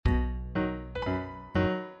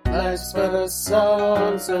Life's but a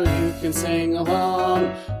song, so you can sing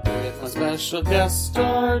along with my special guest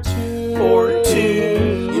star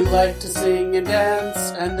two. You like to sing and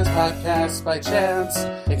dance, and this podcast by chance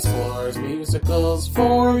explores musicals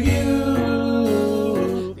for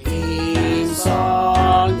you. Theme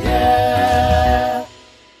song, yeah.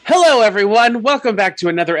 Hello, everyone. Welcome back to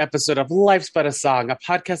another episode of Life's But a Song, a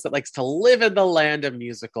podcast that likes to live in the land of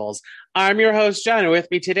musicals. I'm your host, John, and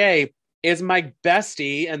with me today is my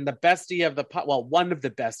bestie and the bestie of the pod. Well, one of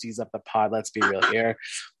the besties of the pod. Let's be real here.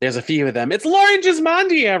 There's a few of them. It's Lauren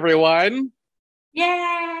Gismondi, everyone.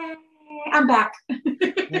 Yay! I'm back.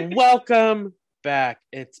 Welcome back.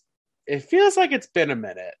 It feels like it's been a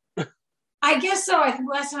minute. I guess so. I think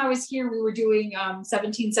last time I was here, we were doing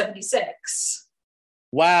 1776.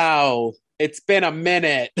 Wow. It's been a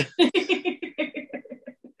minute.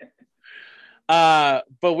 But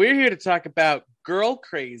we're here to talk about Girl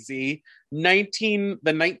Crazy, the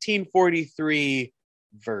 1943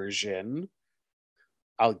 version.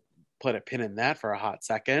 I'll put a pin in that for a hot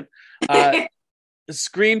second. The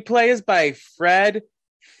screenplay is by Fred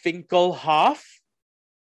Finkelhoff.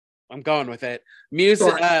 I'm going with it.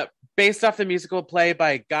 Music, based off the musical play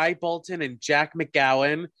by Guy Bolton and Jack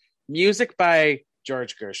McGowan. Music by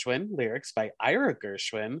George Gershwin. Lyrics by Ira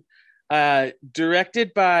Gershwin.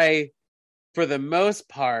 Directed by, for the most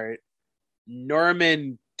part,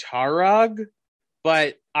 Norman Taurog,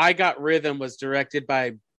 but I Got Rhythm was directed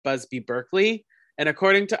by Busby Berkeley. And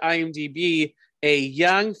according to IMDb, a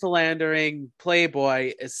young philandering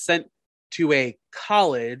playboy is sent to a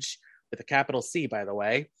college, with a capital C, by the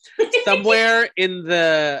way, somewhere in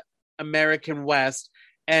the American West,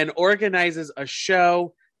 and organizes a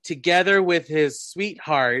show together with his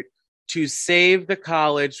sweetheart to save the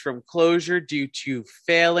college from closure due to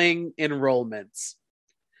failing enrollments.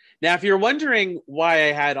 Now, if you're wondering why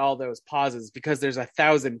I had all those pauses, because there's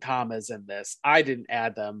 1,000 commas in this. I didn't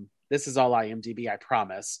add them. This is all IMDb, I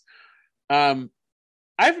promise. I've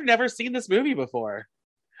never seen this movie before.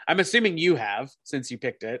 I'm assuming you have, since you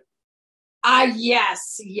picked it.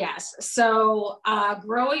 Yes. So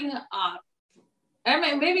growing up, I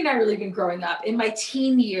mean, maybe not really even growing up, in my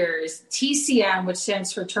teen years, TCM, which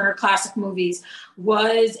stands for Turner Classic Movies,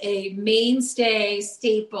 was a mainstay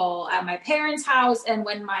staple at my parents' house. And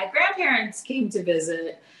when my grandparents came to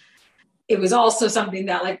visit, it was also something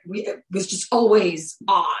that it was just always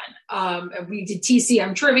on. We did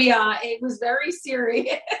TCM trivia. It was very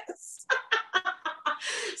serious.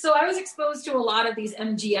 So I was exposed to a lot of these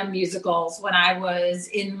MGM musicals when I was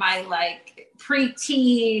in my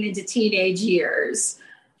pre-teen into teenage years.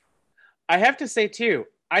 I have to say too,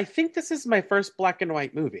 I think this is my first black and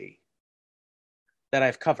white movie that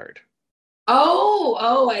I've covered.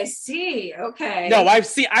 Oh, I see. Okay. No, I've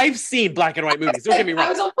seen black and white movies. Don't get me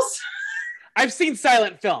wrong. I've seen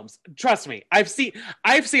silent films. Trust me. I've seen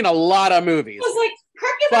a lot of movies. I was like,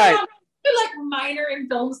 correct me if I'm wrong. You're minor in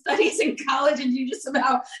film studies in college, and you just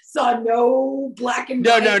somehow saw no black and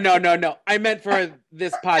white. No. I meant for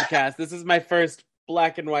this podcast. This is my first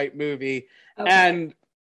black and white movie. Okay. And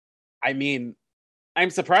I mean,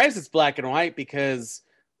 I'm surprised it's black and white because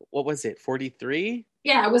what was it, 43?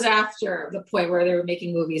 Yeah, it was after the point where they were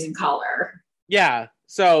making movies in color. Yeah.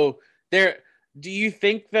 So do you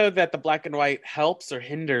think though that the black and white helps or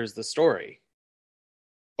hinders the story?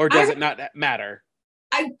 Or does it not matter?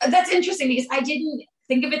 That's interesting because I didn't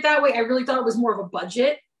think of it that way. I really thought it was more of a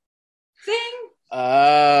budget thing.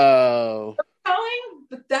 Oh.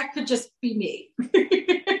 But that could just be me.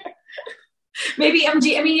 Maybe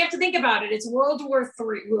MG. I mean, you have to think about it. It's World War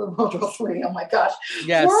III. Oh my gosh.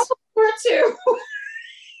 Yes. World War II.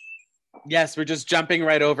 Yes, we're just jumping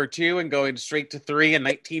right over 2 and going straight to 3 in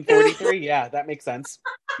 1943. Yeah, that makes sense.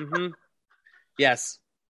 Mm-hmm. Yes.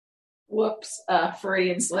 Whoops,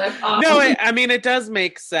 Freudian slip. No, I mean, it does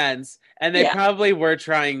make sense. And they probably were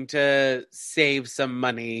trying to save some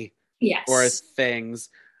money for things.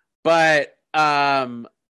 But I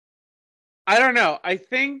don't know. I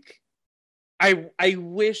think I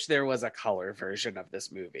wish there was a color version of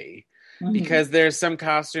this movie. Mm-hmm. Because there's some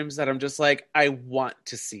costumes that I'm just like, I want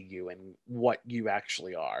to see you in what you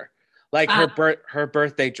actually are. Like her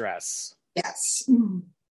birthday dress. Yes. Mm-hmm.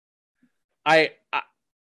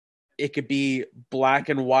 It could be black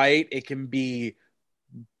and white. It can be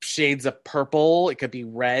shades of purple. It could be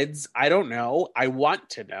reds. I don't know. I want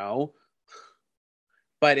to know.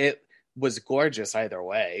 But it was gorgeous either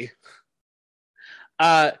way.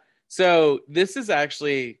 So this is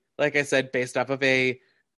actually, like I said, based off of a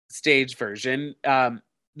stage version.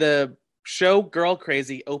 The show Girl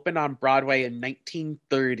Crazy opened on Broadway in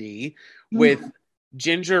 1930 with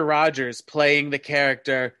Ginger Rogers playing the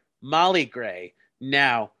character Molly Gray.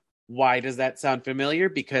 Now, Why does that sound familiar?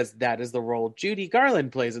 Because that is the role Judy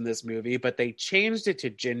Garland plays in this movie, but they changed it to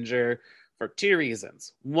Ginger for two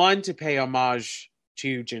reasons. One, to pay homage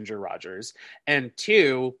to Ginger Rogers, and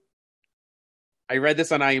two, I read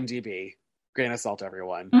this on IMDb, grain of salt,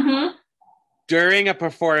 everyone. Mm-hmm. During a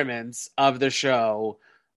performance of the show,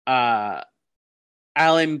 Alan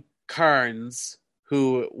Carnes,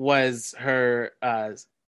 who was the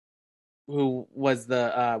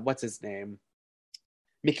what's his name?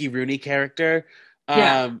 Mickey Rooney character,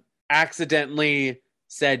 accidentally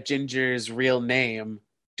said Ginger's real name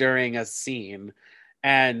during a scene,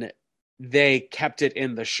 and they kept it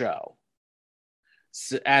in the show.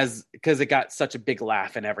 Because it got such a big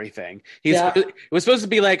laugh and everything. It was supposed to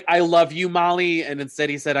be like, I love you, Molly, and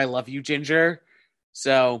instead he said, I love you, Ginger.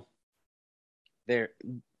 So there,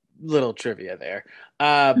 little trivia there.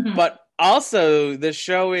 But also the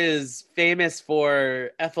show is famous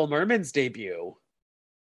for Ethel Merman's debut.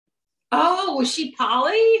 Oh, was she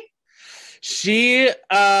Polly? She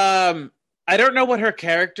I don't know what her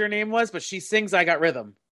character name was, but she sings I Got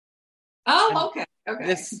Rhythm. Oh, okay.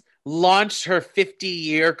 This launched her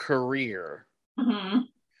 50-year career. Mm-hmm.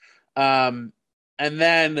 And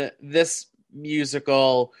then this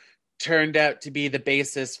musical turned out to be the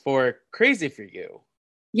basis for Crazy for You.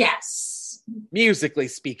 Yes. Musically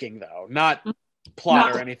speaking, though, not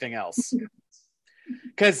plot or anything else.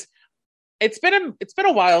 Because it's been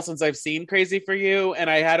a while since I've seen Crazy for You, and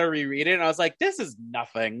I had to reread it, and I was like, this is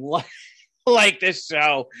nothing like this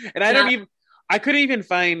show. And I couldn't even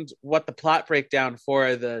find what the plot breakdown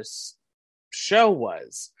for the show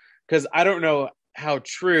was, because I don't know how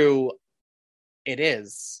true it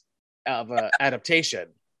is of an adaptation.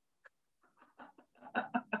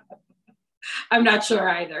 I'm not sure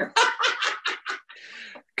either.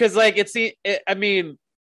 Because I mean,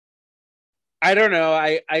 I don't know.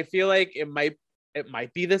 I feel like it might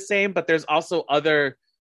be the same, but there's also other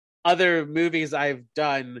movies I've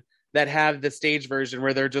done that have the stage version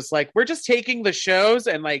where they're just like, we're just taking the shows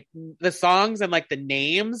and like the songs and like the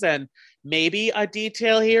names and maybe a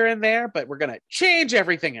detail here and there, but we're going to change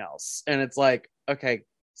everything else. And it's like, okay,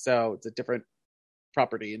 so it's a different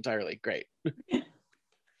property entirely. Great. I mean,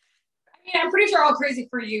 I'm pretty sure All Crazy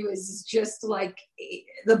for You is just like,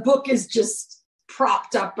 the book is just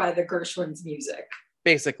propped up by the Gershwin's music.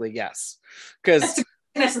 Basically, yes. Because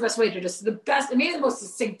that's the best way to maybe the most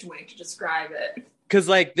succinct way to describe it. Because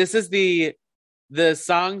like this is the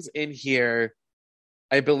songs in here,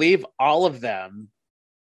 I believe all of them,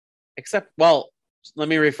 except, well, let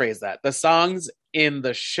me rephrase that. The songs in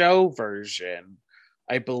the show version,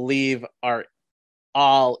 I believe, are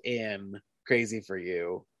all in Crazy for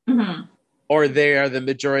You. Mm-hmm. Or they are the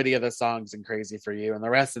majority of the songs in Crazy for You, and the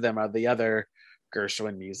rest of them are the other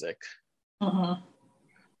Gershwin music. Mm-hmm.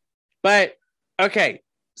 But okay,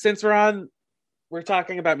 since we're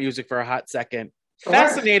talking about music for a hot second. Sure.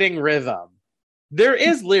 Fascinating Rhythm. There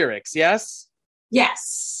is lyrics, yes?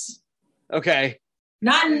 Yes. Okay.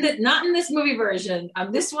 Not in this movie version.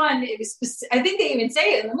 This one, it was I think they even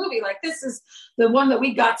say it in the movie. Like, this is the one that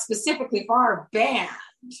we got specifically for our band.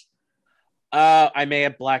 I may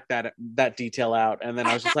have blacked that detail out, and then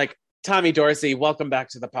I was just like, Tommy Dorsey, welcome back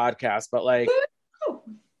to the podcast. But like,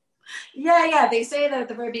 yeah, they say that at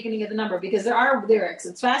the very beginning of the number because there are lyrics.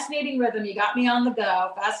 It's fascinating rhythm. You got me on the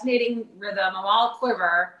go. Fascinating rhythm. I'm all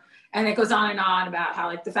quiver, and it goes on and on about how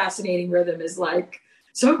like the fascinating rhythm is like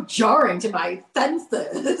so jarring to my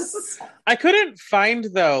senses. I couldn't find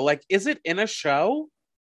though. Like, is it in a show?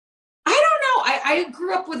 I don't know. I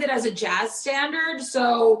grew up with it as a jazz standard,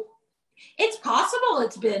 so it's possible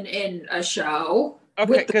it's been in a show.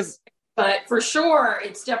 Okay, but for sure,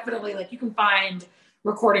 it's definitely like you can find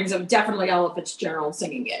recordings of definitely Ella Fitzgerald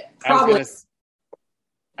singing it. Probably.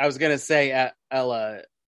 I was gonna say Ella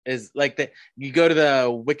is like you go to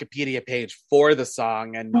the Wikipedia page for the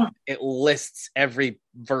song and it lists every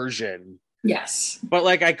version. Yes. But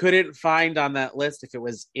like I couldn't find on that list if it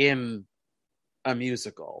was in a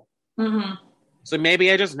musical. Mm-hmm. So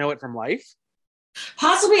maybe I just know it from life.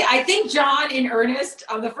 Possibly. I think John, in earnest,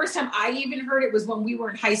 the first time I even heard it was when we were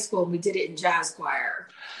in high school and we did it in jazz choir.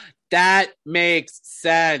 That makes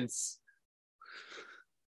sense.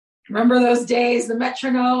 Remember those days, the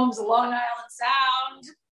metronomes, the Long Island Sound?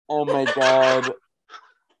 Oh my God.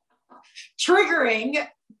 Triggering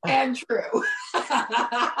and true.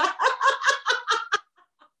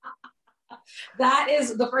 That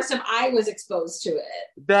is the first time I was exposed to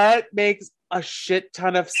it. That makes a shit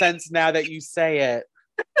ton of sense now that you say it.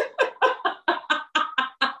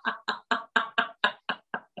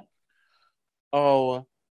 Oh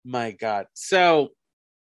my God. So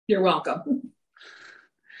you're welcome.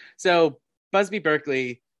 So Busby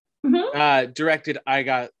Berkeley directed I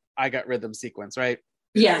Got Rhythm sequence, right?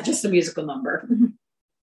 Yeah, just a musical number.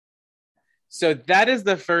 So that is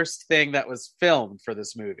the first thing that was filmed for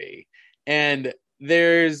this movie. And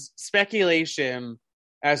there's speculation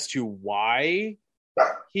as to why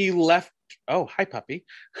he left. Oh, hi, puppy.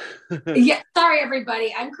 Yeah, sorry,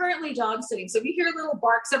 everybody. I'm currently dog sitting. So if you hear little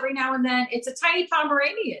barks every now and then, it's a tiny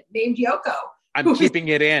Pomeranian named Yoko. I'm keeping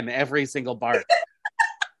it in every single bark.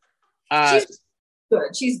 She's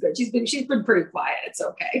good. She's good. She's been pretty quiet. It's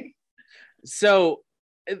okay. So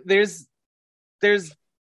there's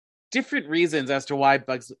different reasons as to why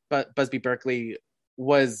Busby Berkeley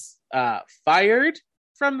was fired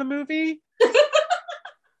from the movie.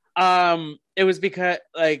 It was because,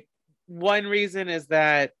 like, one reason is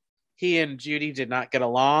that he and Judy did not get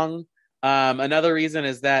along. Another reason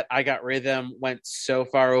is that I Got Rhythm went so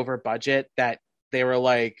far over budget that they were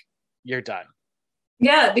like, "You're done."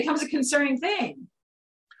 Yeah, it becomes a concerning thing.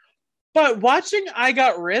 But watching I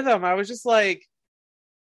Got Rhythm, I was just like,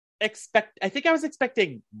 I think I was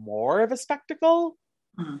expecting more of a spectacle.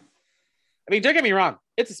 I mean, don't get me wrong,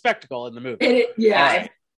 it's a spectacle in the movie. It is.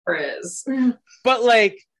 But,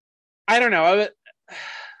 like, I don't know.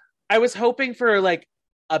 I was hoping for, like,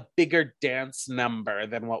 a bigger dance number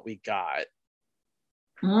than what we got.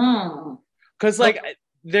 Because, like,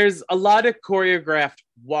 there's a lot of choreographed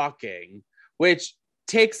walking, which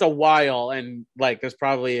takes a while, and, like, that's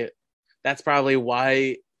probably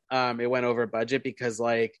why it went over budget, because,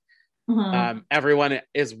 like, everyone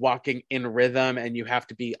is walking in rhythm and you have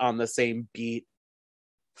to be on the same beat.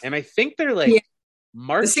 And I think they're, like,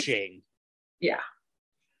 marching. Yeah.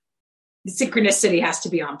 The synchronicity has to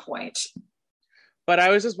be on point. But I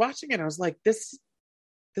was just watching it and I was like, this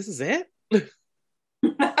is it?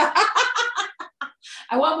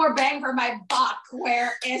 I want more bang for my buck.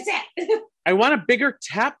 Where is it? I want a bigger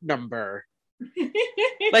tap number.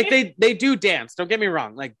 Like, they do dance, don't get me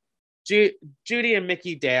wrong. Like, Judy and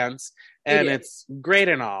Mickey dance, and it's great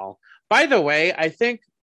and all. By the way, I think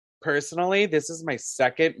personally this is my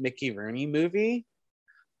second Mickey Rooney movie.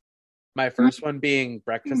 My first one being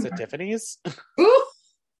Breakfast at Tiffany's. Ooh.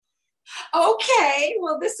 Okay,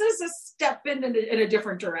 well, this is a step in a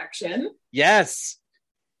different direction. Yes,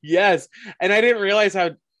 and I didn't realize how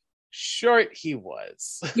short he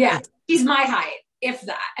was. Yeah, he's my height, if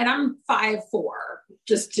that, and I'm 5'4",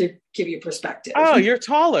 just to give you perspective. Oh, you're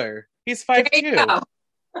taller. He's 5'2".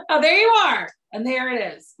 Oh, there you are, and there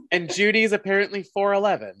it is. And Judy's apparently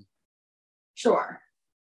 4'11". Sure.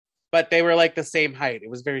 But they were, like, the same height. It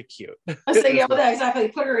was very cute. So, yeah, well, exactly.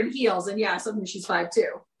 Put her in heels, and yeah, suddenly she's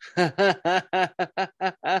 5'2". That's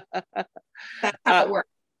how it works.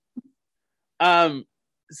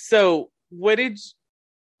 So what do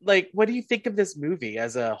you think of this movie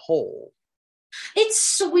as a whole? It's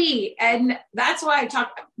sweet, and that's why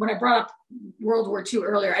when I brought up World War II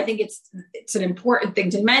earlier. I think it's an important thing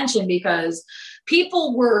to mention, because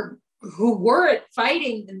people who weren't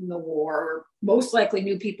fighting in the war most likely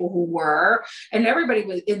knew people who were, and everybody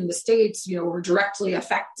was in the States, were directly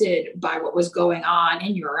affected by what was going on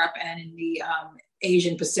in Europe and in the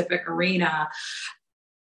Asian Pacific arena.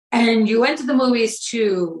 And you went to the movies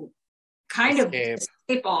to kind of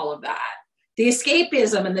escape all of that. The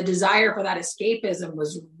escapism and the desire for that escapism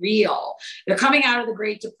was real. They're coming out of the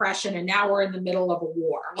Great Depression, and now we're in the middle of a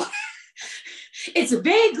war. It's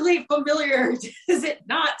vaguely familiar, is it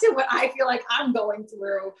not, to what I feel like I'm going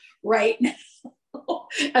through right now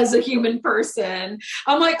as a human person.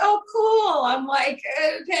 I'm like, oh, cool. I'm like,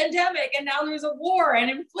 pandemic, and now there's a war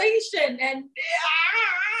and inflation, and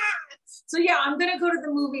so yeah, I'm gonna go to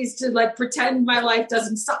the movies to, like, pretend my life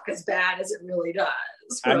doesn't suck as bad as it really does.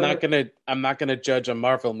 I'm not gonna judge a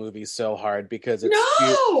Marvel movie so hard, because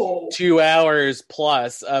it's 2 hours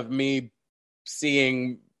plus of me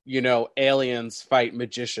seeing, aliens fight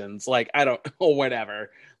magicians. Like, I don't know,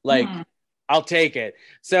 whatever. Like, I'll take it.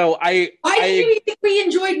 So why do you think we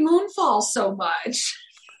enjoyed Moonfall so much?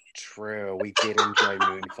 True, we did enjoy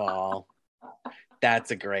Moonfall.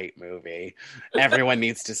 That's a great movie. Everyone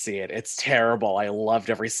needs to see it. It's terrible. I loved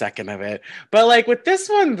every second of it. But, like, with this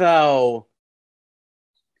one, though,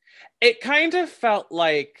 it kind of felt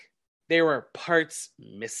like there were parts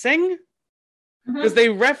missing, because they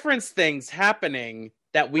reference things happening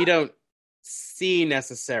that we don't see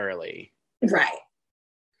necessarily. Right.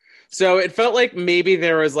 So it felt like maybe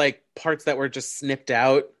there was, like, parts that were just snipped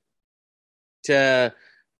out to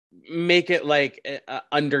make it, like,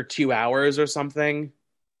 under 2 hours or something,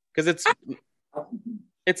 because it's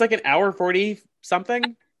like an hour 40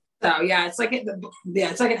 something. So yeah, it's like an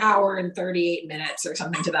hour and 38 minutes or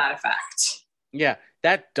something to that effect. Yeah,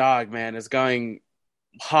 that dog, man, is going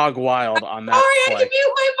hog wild on that Sorry, I flight. can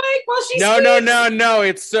mute my mic while she No, speaks. no.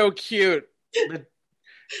 It's so cute.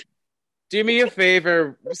 Do me a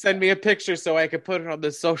favor. Send me a picture so I can put it on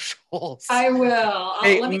the socials. I will.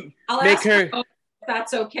 Hey, I'll make ask her. her if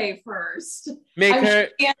that's okay first. Make I'm sure her.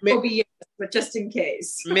 the answer Make, will be yes, but just in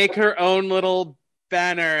case. make her own little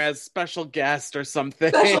banner as special guest or something.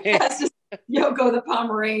 Special guest is Yoko the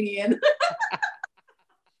Pomeranian.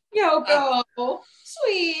 Yoko,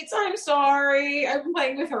 sweets, I'm sorry. I've been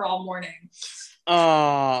playing with her all morning.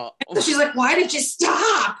 Oh, So she's like, why did you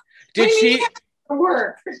stop? did she?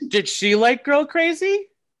 Work. Did she like Girl Crazy?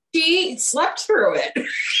 She slept through it.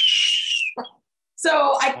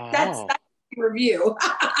 So that's the review.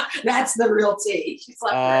 That's the real tea. She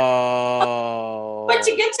slept through it. But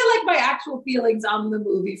to get to like my actual feelings on the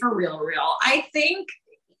movie for real, I think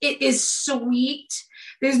it is sweet.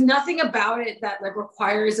 There's nothing about it that like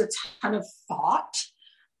requires a ton of thought.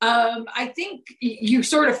 I think you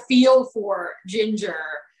sort of feel for Ginger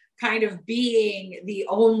kind of being the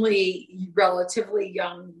only relatively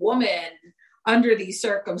young woman under these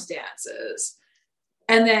circumstances.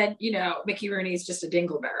 And then, Mickey Rooney's just a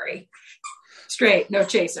dingleberry. Straight, no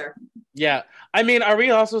chaser. Yeah. I mean, are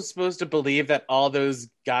we also supposed to believe that all those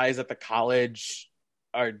guys at the college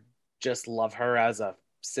are just love her as a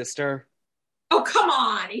sister? Oh, come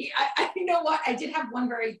on. You know what? I did have one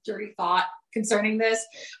very dirty thought concerning this.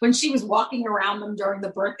 When she was walking around them during the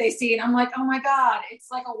birthday scene, I'm like, oh my God, it's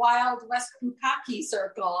like a Wild West Bukkake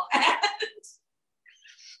circle. And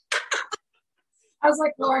I was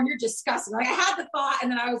like, Lauren, you're disgusting. Like I had the thought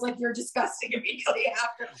and then I was like, you're disgusting immediately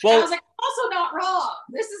after. Well, I was like, also not wrong.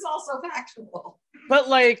 This is also factual. But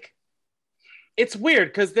like, it's weird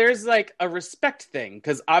because there's like a respect thing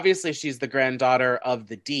because obviously she's the granddaughter of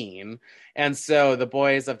the dean. And so the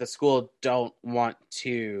boys of the school don't want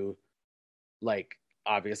to like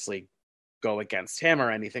obviously go against him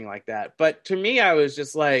or anything like that. But to me, I was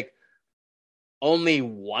just like, only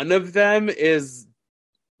one of them is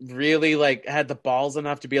really like had the balls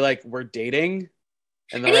enough to be like, we're dating.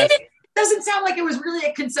 And the rest doesn't sound like it was really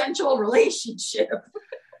a consensual relationship.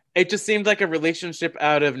 It just seemed like a relationship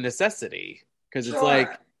out of necessity. Because it's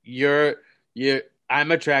like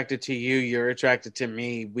I'm attracted to you, you're attracted to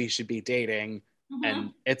me, we should be dating,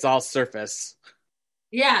 and it's all surface.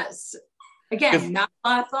 Yes. Again, not a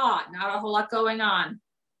lot of thought, not a whole lot going on.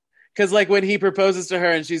 Because like when he proposes to her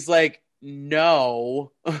and she's like,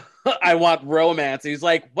 no, I want romance. And he's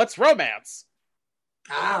like, what's romance?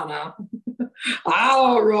 I don't know. I don't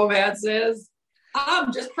know what romance is.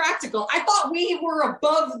 I'm just practical. I thought we were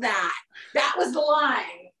above that. That was the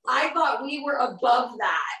line. I thought we were above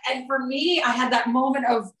that. And for me, I had that moment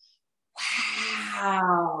of,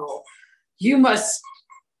 wow, you must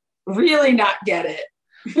really not get it.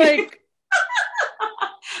 Like,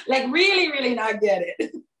 like really, really not get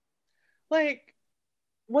it. Like,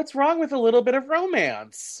 what's wrong with a little bit of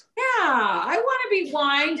romance? Yeah, I want to be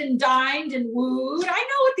wined and dined and wooed. I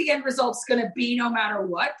know what the end result's going to be no matter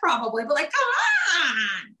what, probably. But like, come on.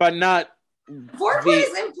 But not... Foreplay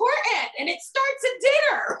is important, and it starts at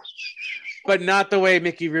dinner. But not the way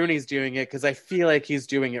Mickey Rooney's doing it, because I feel like he's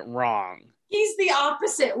doing it wrong. He's the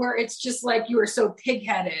opposite, where it's just like you are so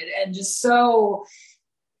pig-headed and just so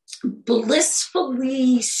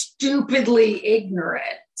blissfully, stupidly ignorant.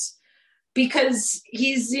 Because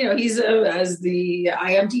he's as the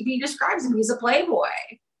IMDb describes him, he's a playboy.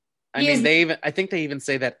 I think they even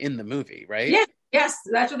say that in the movie, right? Yeah. Yes,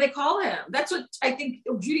 that's what they call him. That's what I think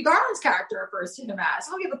Judy Garland's character refers to him as.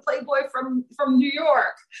 Oh, you're the playboy from New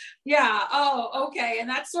York. Yeah. Oh, okay. And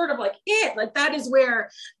that's sort of like it. Like that is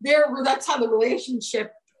that's how the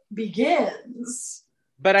relationship begins.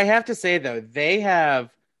 But I have to say though, they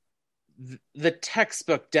have the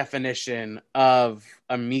textbook definition of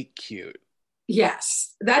a meet cute.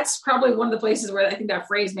 Yes, that's probably one of the places where I think that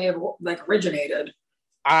phrase may have like originated.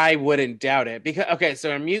 I wouldn't doubt it because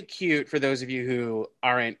so a mute cute, for those of you who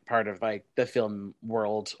aren't part of like the film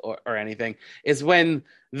world or anything, is when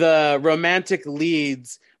the romantic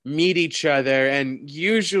leads meet each other, and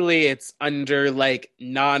usually it's under like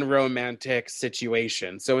non-romantic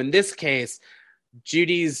situation. So in this case,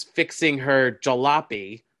 Judy's fixing her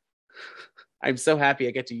jalopy. I'm so happy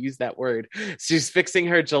I get to use that word. She's fixing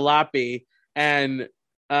her jalopy, and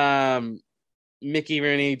Mickey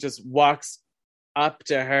Rooney just walks up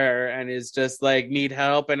to her and is just like, need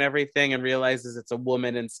help and everything, and realizes it's a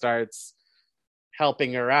woman and starts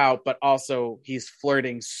helping her out, but also he's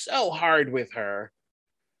flirting so hard with her.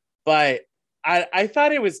 But I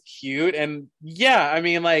thought it was cute, and yeah, I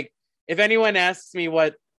mean, like, if anyone asks me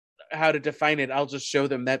how to define it, I'll just show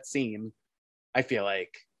them that scene. I feel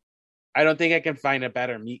like I don't think I can find a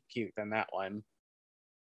better meet cute than that one.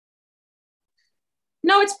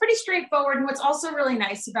 No, it's pretty straightforward. And what's also really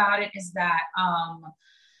nice about it is that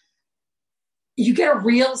you get a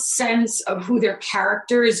real sense of who their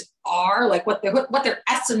characters are, like what their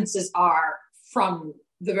essences are from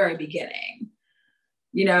the very beginning.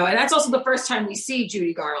 You know, and that's also the first time we see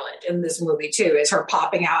Judy Garland in this movie too, is her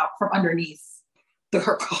popping out from underneath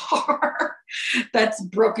her car that's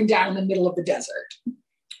broken down in the middle of the desert.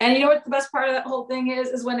 And you know what the best part of that whole thing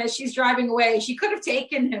is when as she's driving away, she could have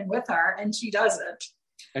taken him with her and she doesn't.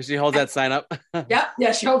 And she holds that sign up.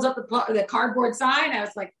 Yeah, she holds up the cardboard sign. I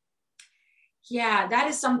was like, yeah, that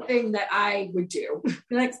is something that I would do.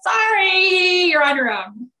 Be like, sorry, you're on your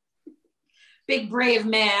own. Big brave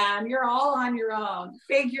man, you're all on your own.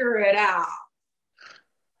 Figure it out.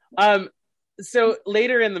 So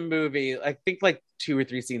later in the movie, I think like 2 or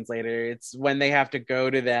 3 scenes later, it's when they have to go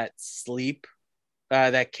to that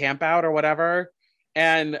that camp out or whatever.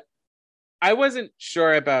 And I wasn't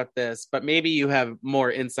sure about this, but maybe you have more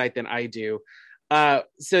insight than I do.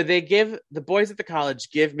 So the boys at the college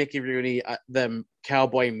give Mickey Rooney the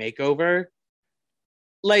cowboy makeover.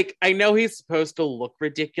 Like, I know he's supposed to look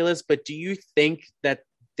ridiculous, but do you think that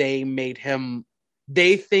they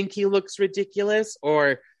think he looks ridiculous?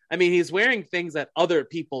 Or, I mean, he's wearing things that other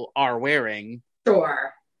people are wearing.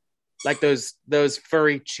 Sure. Like those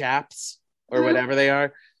furry chaps or whatever they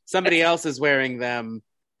are. Somebody else is wearing them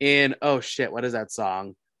in, oh shit, what is that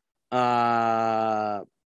song? Biding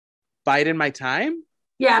My Time?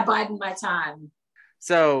 Yeah, Biding My Time.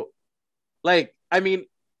 So, like, I mean,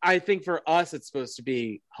 I think for us it's supposed to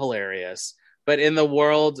be hilarious, but in the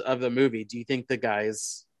world of the movie, do you think the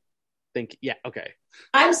guys think, yeah, okay.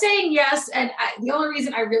 I'm saying yes, and the only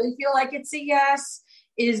reason I really feel like it's a yes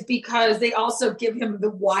is because they also give him the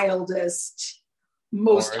wildest,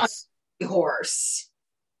 most horse.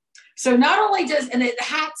 So not only the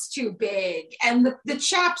hat's too big, and the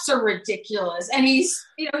chaps are ridiculous, and he's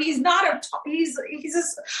not he's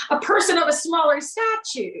a person of a smaller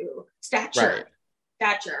stature. Right.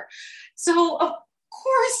 So of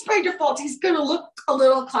course, by default, he's going to look a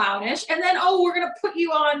little clownish, and then we're going to put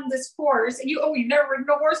you on this horse, and you never ridden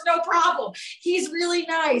a horse, no problem. He's really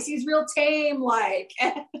nice. He's real tame, like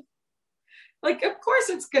of course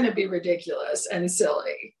it's going to be ridiculous and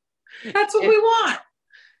silly. That's what we want.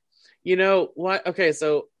 You know what? Okay,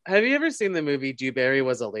 so have you ever seen the movie Dewberry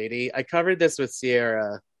Was a Lady? I covered this with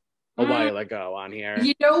Sierra a while ago on here.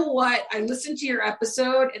 You know what? I listened to your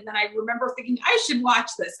episode and then I remember thinking I should watch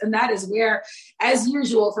this. And that is where, as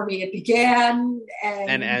usual for me, it began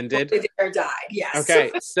and ended. There died. Yes.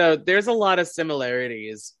 Okay, so there's a lot of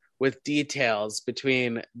similarities with details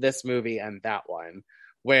between this movie and that one,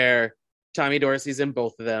 where Tommy Dorsey's in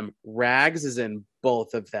both of them. Rags is in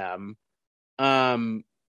both of them. And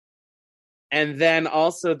then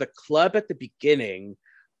also the club at the beginning,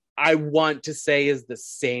 I want to say is the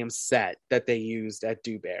same set that they used at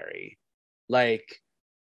Dewberry. Like,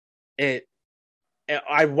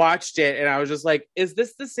 I watched it and I was just like, is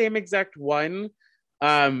this the same exact one?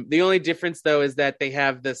 The only difference though is that they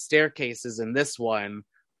have the staircases in this one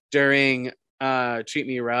during Treat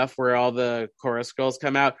Me Rough, where all the chorus girls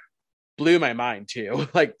come out. Blew my mind too.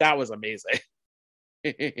 Like, that was amazing.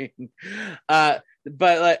 But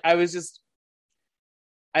like, I was just,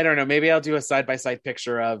 I don't know, maybe I'll do a side-by-side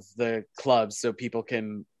picture of the clubs so people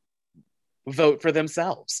can vote for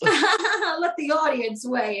themselves. Let the audience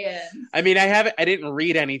weigh in. I mean, I didn't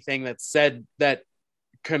read anything that said that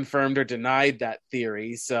confirmed or denied that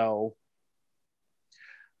theory, so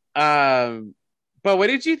but what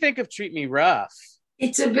did you think of Treat Me Rough?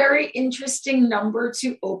 It's a very interesting number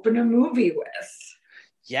to open a movie with.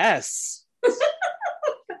 Yes.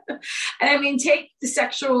 And I mean, take the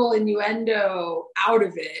sexual innuendo out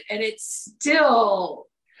of it, and it's still...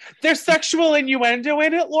 There's sexual innuendo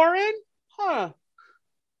in it, Lauren? Huh.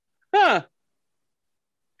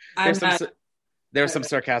 There's some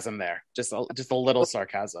sarcasm there. Just a little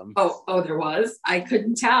sarcasm. Oh, there was? I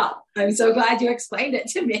couldn't tell. I'm so glad you explained it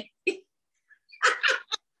to me.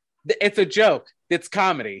 It's a joke. It's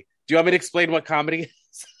comedy. Do you want me to explain what comedy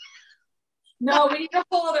is? No, we need a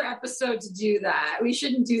whole other episode to do that. We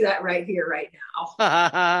shouldn't do that right here, right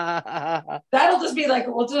now. That'll just be like,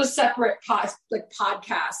 we'll do a separate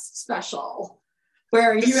podcast special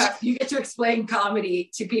where you get to explain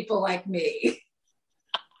comedy to people like me.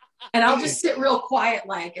 And I'll just sit real quiet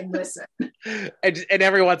and listen. And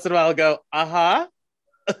every once in a while I'll go, uh-huh.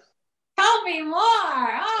 Tell me more.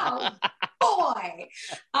 Oh, boy.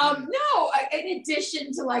 No, in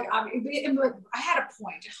addition to I had a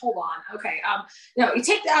point. Hold on. Okay. You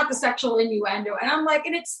take out the sexual innuendo and I'm like,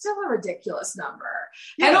 and it's still a ridiculous number.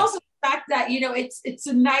 Yeah. And also the fact that, it's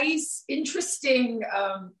a nice, interesting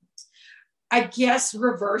I guess,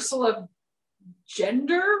 reversal of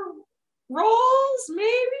gender roles, maybe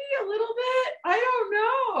a little bit. I don't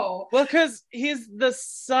know. Well, because he's the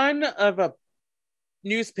son of a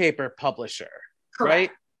newspaper publisher,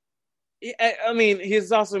 Correct. right? I mean,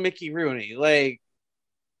 he's also Mickey Rooney. Like,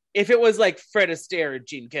 if it was like Fred Astaire or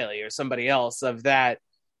Gene Kelly or somebody else of that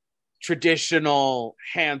traditional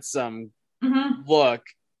handsome look,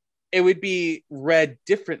 it would be read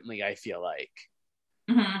differently, I feel like.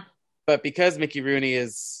 But because Mickey Rooney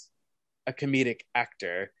is a comedic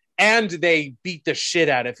actor and they beat the shit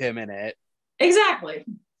out of him in it. Exactly.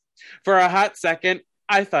 For a hot second,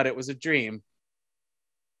 I thought it was a dream.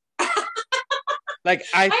 Like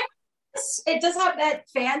it does have that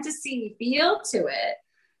fantasy feel to it.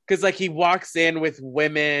 Because like he walks in with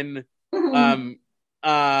women, and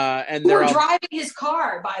they're driving his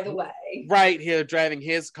car, by the way. Right, here driving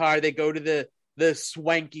his car. They go to the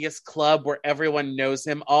swankiest club where everyone knows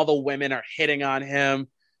him. All the women are hitting on him.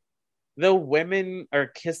 The women are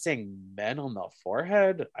kissing men on the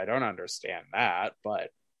forehead. I don't understand that, but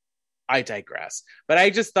I digress. But I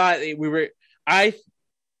just thought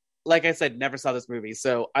like I said, never saw this movie.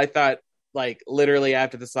 So I thought like literally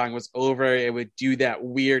after the song was over, it would do that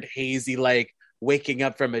weird hazy, like waking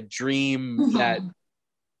up from a dream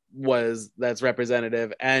that's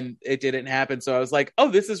representative, and it didn't happen. So I was like,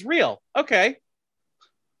 oh, this is real. Okay,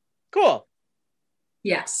 cool.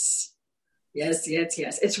 Yes.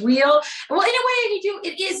 It's real. Well, in a way,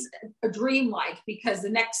 it is a dream-like, because the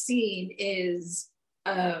next scene is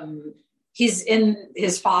he's in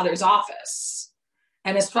his father's office,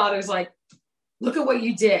 and his father's like, look at what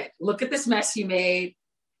you did. Look at this mess you made.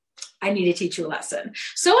 I need to teach you a lesson.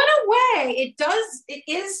 So in a way, it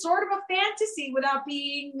is sort of a fantasy without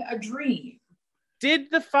being a dream. Did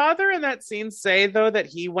the father in that scene say, though, that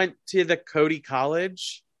he went to the Cody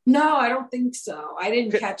College? No, I don't think so. I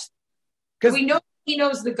didn't catch. Because we know he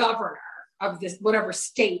knows the governor of this whatever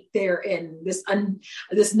state they're in, this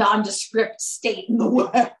nondescript state in the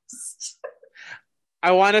West.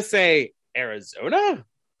 I want to say Arizona?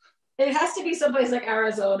 It has to be someplace like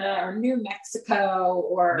Arizona or New Mexico,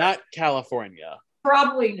 or not California.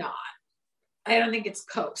 Probably not. I don't think it's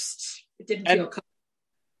coast. It didn't feel coast.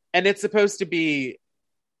 And it's supposed to be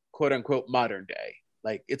quote unquote modern day.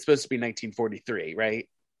 Like it's supposed to be 1943, right?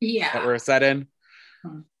 Yeah. That we're set in.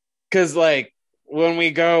 Because like when we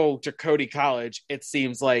go to Cody College, it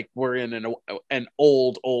seems like we're in an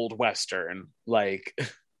old Western. Like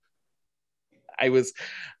it was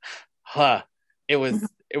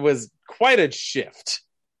quite a shift.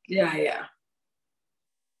 Yeah.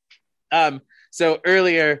 So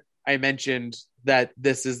earlier I mentioned that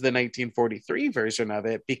this is the 1943 version of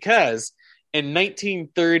it because in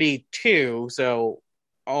 1932, so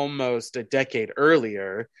almost a decade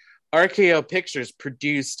earlier, RKO Pictures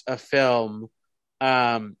produced a film,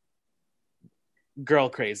 Girl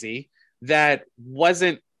Crazy, that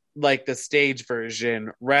wasn't like the stage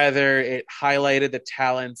version. Rather, it highlighted the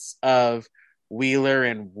talents of Wheeler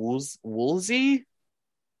and Woolsey.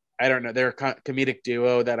 I don't know. They're a comedic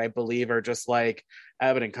duo that I believe are just like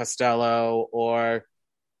Abbott and Costello, or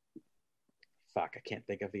I can't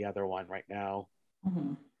think of the other one right now.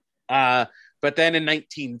 But then in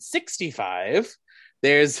 1965,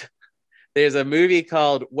 there's a movie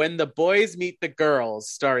called When the Boys Meet the Girls,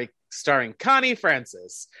 starring Connie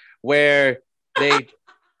Francis, where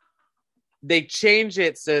they change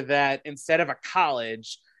it so that instead of a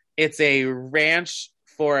college, it's a ranch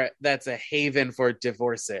that's a haven for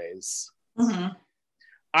divorcees.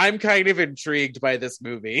 I'm kind of intrigued by this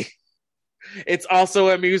movie. It's also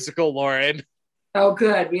a musical, Lauren. Oh,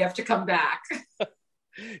 good. We have to come back.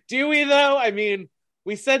 Do we, though? I mean,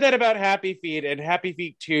 we said that about Happy Feet, and Happy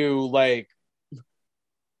Feet 2, like,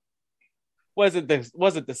 wasn't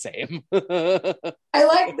the same. I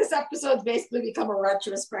like this episode's basically become a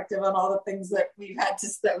retrospective on all the things that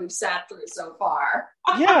we've sat through so far.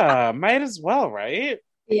 Yeah, might as well, right?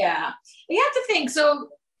 Yeah. You have to think. So,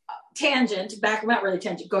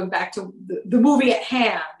 going back to the movie at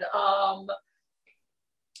hand.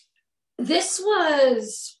 This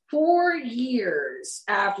was 4 years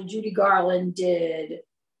after Judy Garland did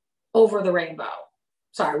Over the Rainbow.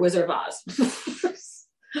 Sorry, Wizard of Oz.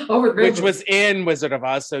 Which was in Wizard of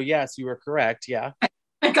Oz, so yes, you were correct. Yeah,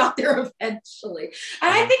 I got there eventually,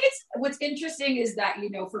 and I think what's interesting is that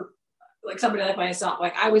for like somebody like myself,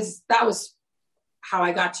 like that was how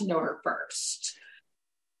I got to know her first.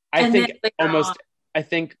 I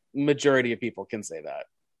think majority of people can say that.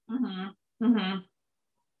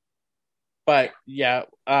 But yeah,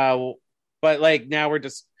 but like now we're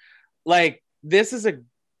just like this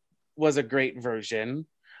was a great version.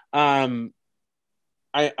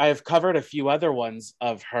 I've covered a few other ones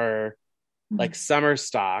of her, like Summer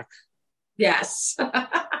Stock. Yes.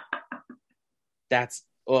 That's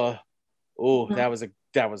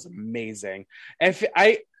that was amazing. If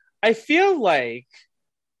I feel like,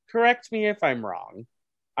 correct me if I'm wrong,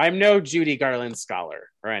 I'm no Judy Garland scholar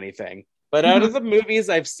or anything, but out of the movies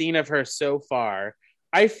I've seen of her so far,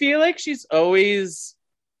 I feel like she's always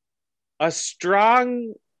a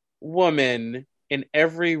strong woman in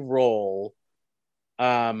every role.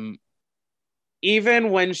 Even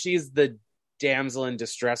when she's the damsel in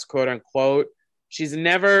distress, quote unquote, she's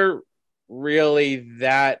never really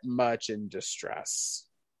that much in distress.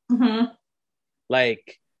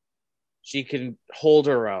 Like, she can hold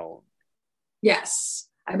her own. Yes.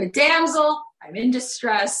 I'm a damsel. I'm in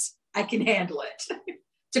distress. I can handle it.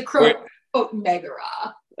 To quote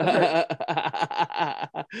Megara.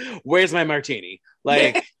 Where's my martini?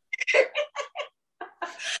 Like,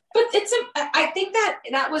 but I think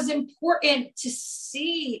that was important to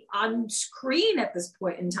see on screen at this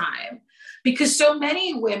point in time, because so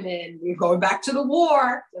many women, we're going back to the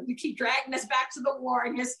war, we keep dragging us back to the war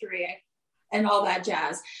in history and all that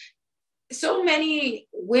jazz. So many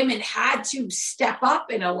women had to step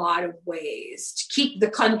up in a lot of ways to keep the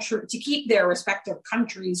country, to keep their respective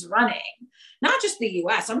countries running. Not just the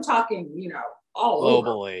US, I'm talking, all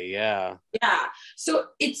globally, over. Yeah. So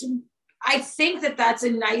I think that that's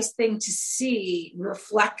a nice thing to see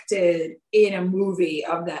reflected in a movie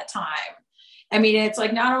of that time. I mean, it's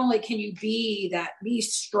like, not only can you be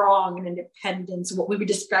strong and independent, what we would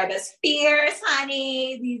describe as fierce,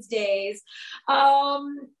 honey, these days.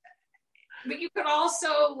 But you could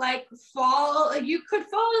also you could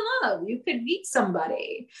fall in love. You could meet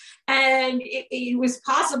somebody. And it was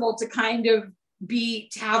possible to kind of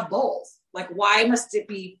to have both. Like, why must it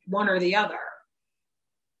be one or the other?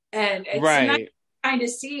 And it's nice to kind of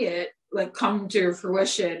see it like come to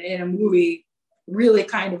fruition in a movie really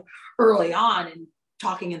kind of early on and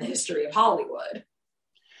talking in the history of Hollywood.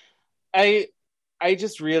 I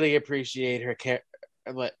just really appreciate her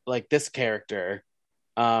like this character.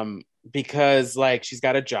 Because like she's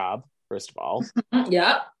got a job, first of all.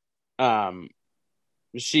 Yeah.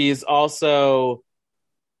 She's also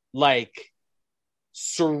like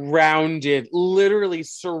literally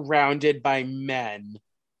surrounded by men.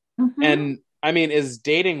 And I mean, is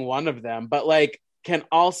dating one of them, but like can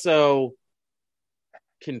also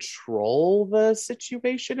control the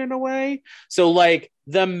situation in a way. So like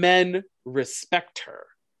the men respect her.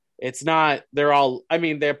 It's not,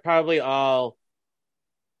 they're probably all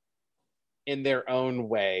in their own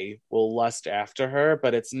way will lust after her,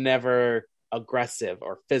 but it's never aggressive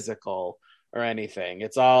or physical or anything.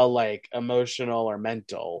 It's all like emotional or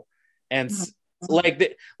mental. And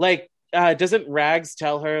doesn't Rags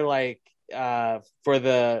tell her like for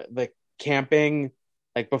the camping,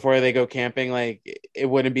 like before they go camping, like it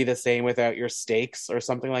wouldn't be the same without your steaks or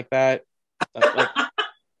something like that?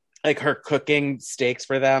 like her cooking steaks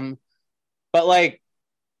for them. But like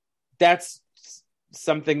that's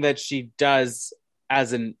something that she does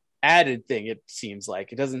as an added thing. It seems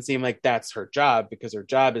like it doesn't seem like that's her job, because her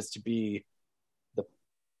job is to be the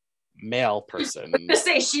male person. To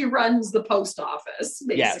say she runs the post office,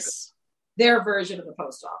 basically. Yes, their version of the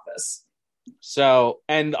post office. So,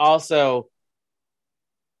 and also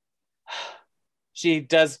she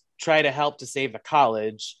does try to help to save the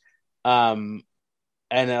college, and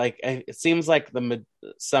like it seems like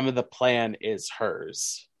some of the plan is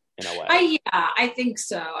hers in a way. I think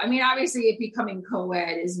so. I mean, obviously, it becoming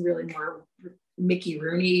co-ed is really more Mickey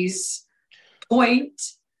Rooney's point,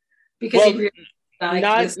 because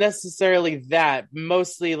not necessarily that.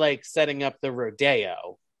 Mostly like setting up the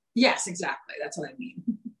rodeo. Yes, exactly. That's what I mean.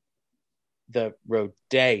 The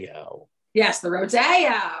rodeo. Yes, the rodeo.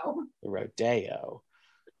 The rodeo.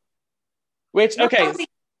 Which, okay,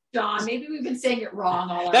 John, maybe we've been saying it wrong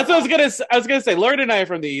all That's what I was gonna say. Lauren and I are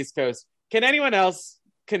from the East Coast. Can anyone else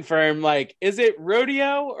confirm, like, is it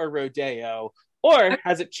rodeo or rodeo, or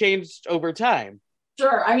has it changed over time?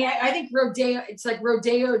 Sure. I mean, I think rodeo, it's like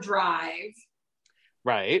Rodeo Drive.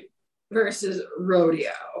 Right. Versus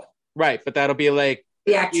rodeo. Right, but that'll be like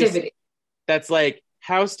the activity. That's like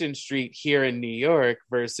Houston Street here in New York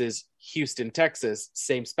versus Houston, Texas.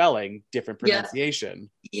 Same spelling, different pronunciation.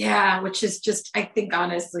 Yeah, which is just, I think,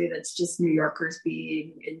 honestly, that's just New Yorkers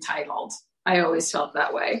being entitled. I always felt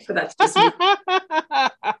that way, but that's just me. I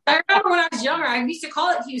remember when I was younger, I used to call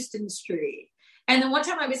it Houston Street. And then one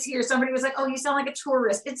time I was here, somebody was like, "Oh, you sound like a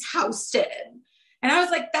tourist. It's Houston." And I was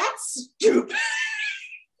like, "That's stupid."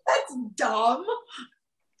 That's dumb.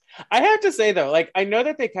 I have to say, though, like, I know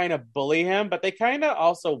that they kind of bully him, but they kind of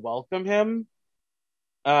also welcome him.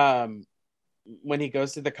 when he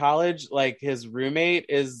goes to the college, like his roommate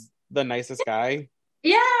is the nicest guy.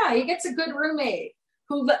 Yeah, he gets a good roommate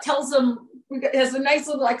who tells him, has a nice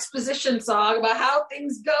little exposition song about how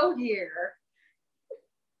things go here.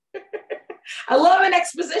 I love an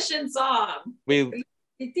exposition song. We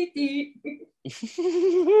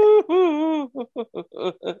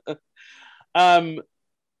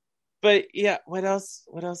but yeah, what else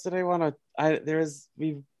did I want to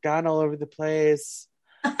we've gone all over the place.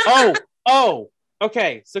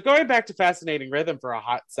 Okay, so going back to Fascinating Rhythm for a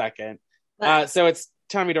hot second. So it's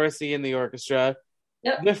Tommy Dorsey in the orchestra.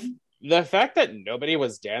 Yep. The fact that nobody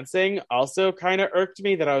was dancing also kind of irked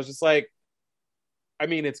me, that I was just like, I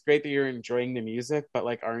mean, it's great that you're enjoying the music, but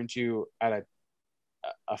like, aren't you at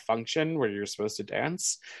a function where you're supposed to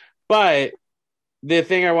dance? But the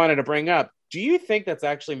thing I wanted to bring up, do you think that's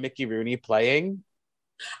actually Mickey Rooney playing?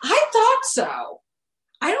 I thought so.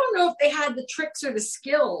 I don't know if they had the tricks or the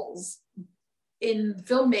skills in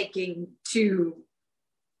filmmaking to,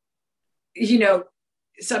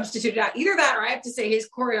 substitute it out. Either that, or I have to say his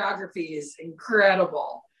choreography is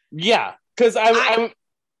incredible. Yeah, because I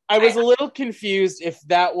was a little confused if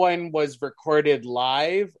that one was recorded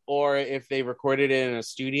live or if they recorded it in a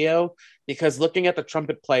studio, because looking at the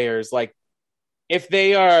trumpet players, like if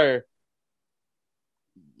they are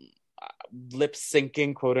lip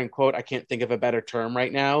syncing, quote unquote, I can't think of a better term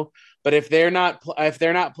right now, but if they're not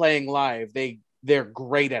playing live, they're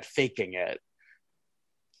great at faking it,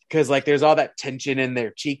 because like there's all that tension in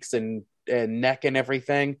their cheeks and neck and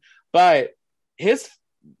everything. But him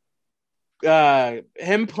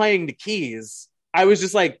playing the keys, I was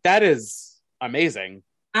just like, that is amazing.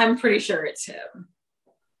 I'm pretty sure it's him.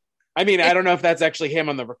 I mean, I don't know if that's actually him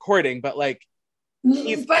on the recording, but like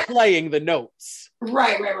he's playing the notes.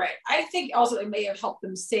 Right. I think also it may have helped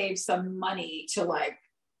them save some money to like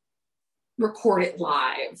record it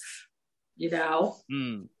live,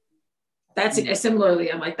 That's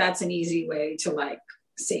similarly, I'm like, that's an easy way to like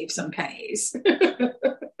save some pennies.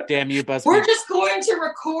 Damn you, BuzzFeed. We're just going to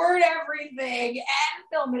record everything and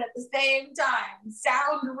film it at the same time.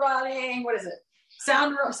 Sound running. What is it?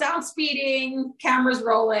 Sound speeding, cameras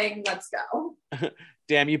rolling. Let's go.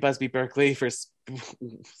 Damn you, Busby Berkeley, for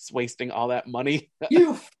wasting all that money.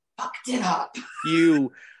 You fucked it up.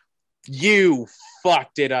 You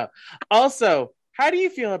fucked it up. Also, how do you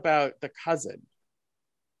feel about the cousin?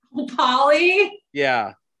 Polly?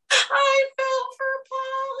 Yeah. I felt for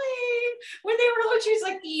Polly. When she was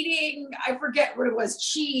like eating, I forget what it was,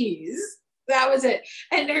 cheese. That was it.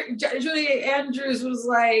 And Julie Andrews was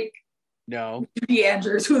like, no. Julie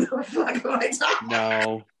Andrews, who the fuck am I talking about?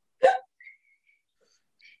 No.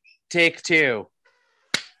 Take two.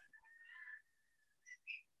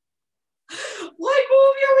 What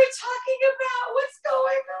movie are we talking about? What's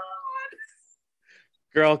going on?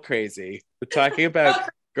 Girl Crazy. We're talking about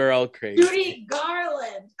Girl Crazy. Judy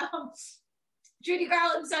Garland. Judy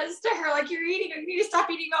Garland says to her, like, you need to stop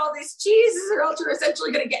eating all these cheeses or else you're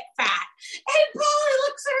essentially going to get fat. And Polly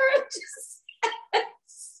looks at her and just says,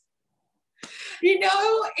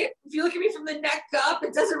 if you look at me from the neck up,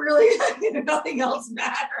 it doesn't really, nothing else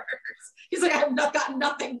matters. He's like, I've got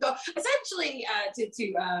nothing going. Essentially,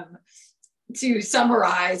 to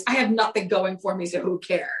summarize, I have nothing going for me, so who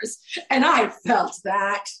cares? And I felt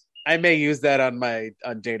that. I may use that on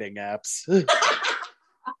dating apps.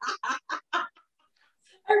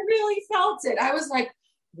 I really felt it. I was like,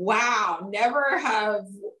 wow, never have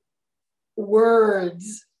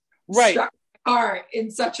words struck my heart in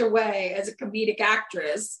such a way as a comedic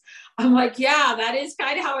actress. I'm like, yeah, that is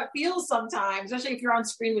kind of how it feels sometimes, especially if you're on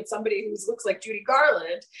screen with somebody who looks like Judy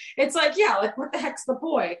Garland. It's like, yeah, like what the heck's the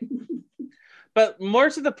point? But more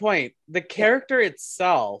to the point, the character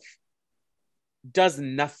itself does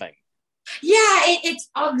nothing. Yeah, it's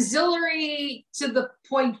auxiliary to the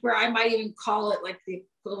point where I might even call it like the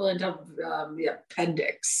equivalent of the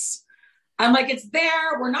appendix. I'm like, it's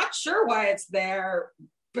there. We're not sure why it's there,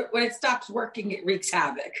 but when it stops working, it wreaks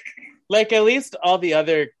havoc. Like, at least all the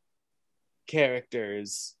other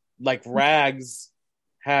characters, like Rags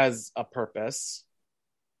has a purpose.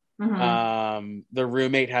 Mm-hmm. The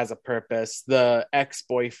roommate has a purpose. The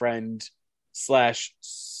ex-boyfriend / sort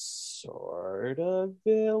of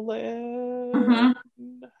villain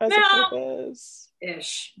has a purpose.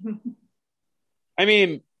 Ish. I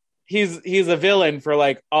mean, he's a villain for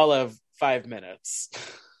like all of 5 minutes.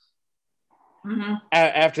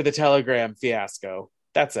 After the telegram fiasco.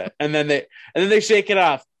 That's it. And then they shake it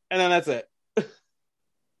off. And then that's it.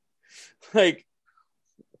 Like,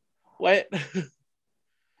 what? I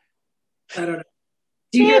don't know.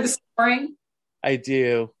 Do you hear the snoring? I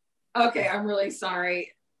do. Okay, I'm really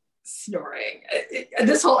sorry. snoring.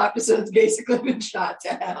 This whole episode's basically been shot to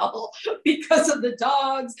hell because of the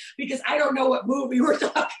dogs, because I don't know what movie we're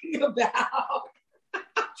talking about.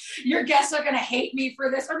 Your guests are going to hate me for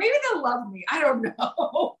this, or maybe they'll love me. I don't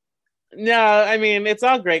know. No, I mean, it's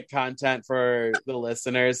all great content for the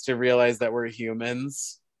listeners to realize that we're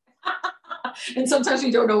humans. And sometimes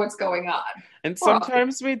we don't know what's going on. And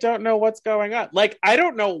sometimes we don't know what's going on. Like, I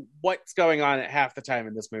don't know what's going on at half the time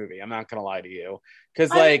in this movie. I'm not going to lie to you.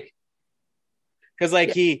 Because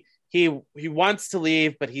he wants to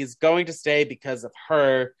leave, but he's going to stay because of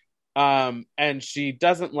her. And she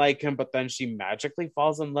doesn't like him, but then she magically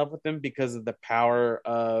falls in love with him because of the power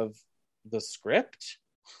of the script.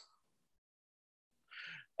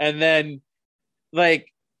 And then,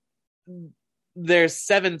 like, there's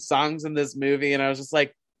 7 songs in this movie, and I was just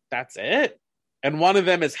like, that's it? And one of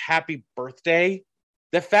them is Happy Birthday.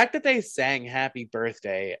 The fact that they sang Happy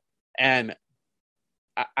Birthday, and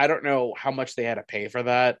I don't know how much they had to pay for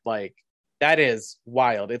that, like, that is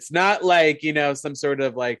wild. It's not like, you know, some sort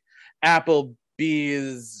of like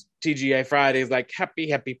Applebee's TGI Fridays, like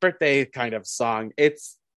happy birthday kind of song.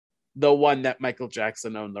 It's the one that Michael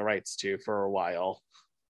Jackson owned the rights to for a while.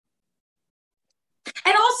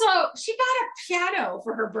 And also, she got a piano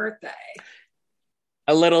for her birthday.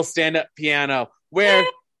 A little stand-up piano. Where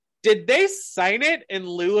did they sign it in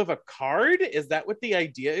lieu of a card? Is that what the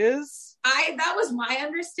idea is? That was my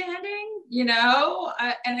understanding, you know.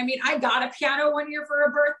 And I mean, I got a piano one year for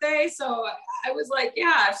a birthday, so I was like,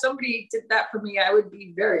 yeah, if somebody did that for me, I would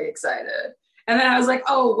be very excited. And then I was like,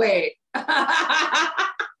 oh wait, it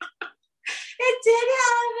did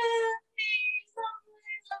happen.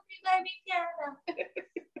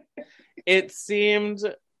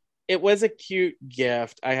 It was a cute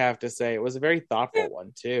gift, I have to say. It was a very thoughtful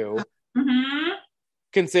one too. Mm-hmm.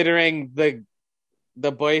 Considering the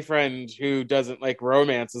boyfriend who doesn't like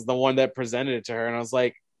romance is the one that presented it to her, and I was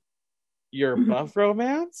like, you're above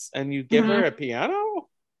romance and you give her a piano?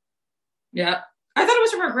 Yeah. I thought it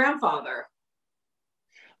was from her grandfather.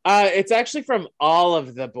 It's actually from all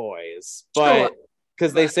of the boys, but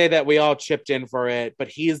because they say that we all chipped in for it, but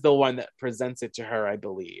he's the one that presents it to her, I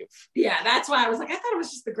believe. Yeah, that's why I was like, I thought it was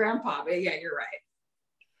just the grandpa, but yeah, you're right.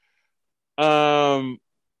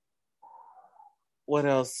 What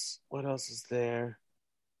else is there?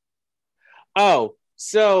 Oh,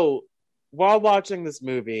 so while watching this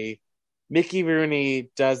movie, Mickey Rooney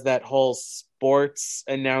does that whole sports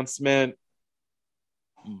announcement.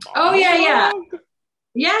 Oh yeah.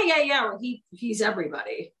 Well, he's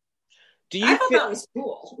everybody. I thought that was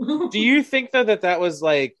cool. Do you think though that was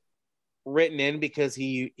like written in because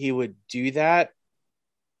he would do that?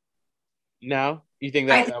 No, you think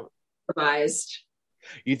that improvised?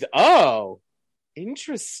 Oh,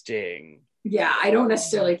 interesting. Yeah, I don't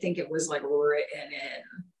necessarily think it was like written in.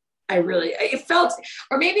 It felt,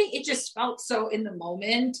 or maybe it just felt so in the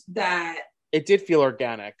moment that it did feel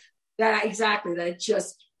organic. That it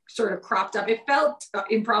just sort of cropped up. It felt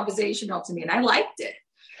improvisational to me, and I liked it.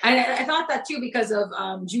 And I thought that too because of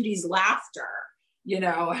Judy's laughter, you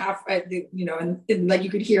know, and like you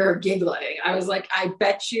could hear her giggling. I was like, I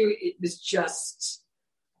bet you it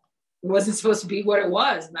wasn't supposed to be what it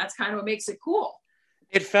was. And that's kind of what makes it cool.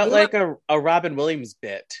 It felt like a Robin Williams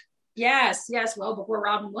bit. Yes. Well, before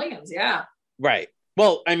Robin Williams. Yeah. Right.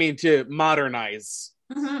 Well, I mean, to modernize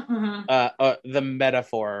the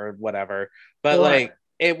metaphor or whatever, but like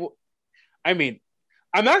I mean,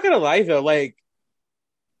 I'm not going to lie though, like,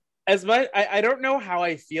 as much, I don't know how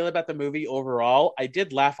I feel about the movie overall. I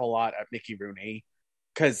did laugh a lot at Mickey Rooney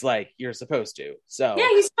because, like, you're supposed to. So yeah,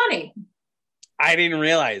 he's funny. I didn't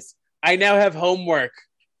realize. I now have homework.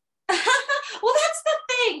 Well, that's the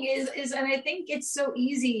thing is, and I think it's so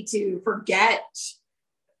easy to forget.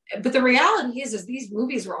 But the reality is these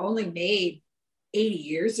movies were only made 80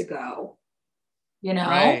 years ago. You know,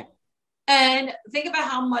 right? And think about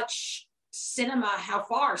how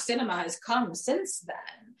far cinema has come since then.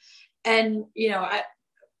 And, you know,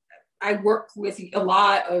 I work with a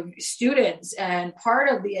lot of students, and part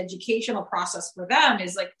of the educational process for them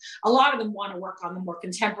is like, a lot of them want to work on the more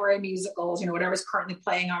contemporary musicals, you know, whatever's currently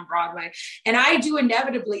playing on Broadway. And I do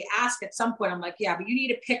inevitably ask at some point, I'm like, yeah, but you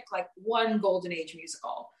need to pick like one golden age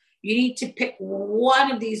musical. You need to pick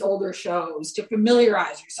one of these older shows to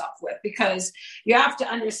familiarize yourself with, because you have to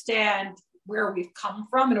understand where we've come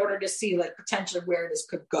from in order to see like potentially where this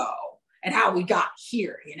could go and how we got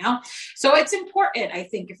here, you know? So it's important, I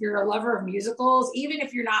think, if you're a lover of musicals, even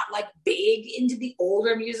if you're not like big into the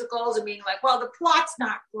older musicals and being like, well, the plot's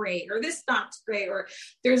not great or this not great or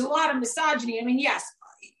there's a lot of misogyny. I mean, yes,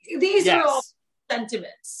 these are all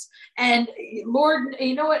sentiments. And Lord,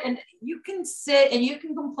 you know what? And you can sit and you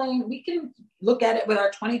can complain. We can look at it with our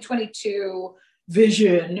 2022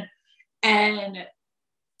 vision and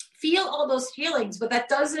feel all those feelings, but that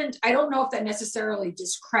doesn't, I don't know if that necessarily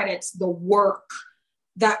discredits the work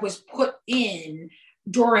that was put in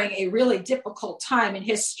during a really difficult time in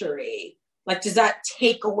history. Like, does that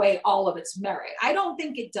take away all of its merit? I don't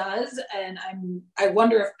think it does. And I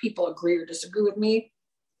wonder if people agree or disagree with me.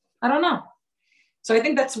 I don't know. So I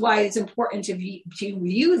think that's why it's important to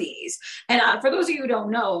view these. And for those of you who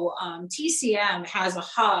don't know, TCM has a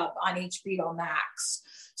hub on HBO Max.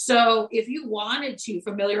 So if you wanted to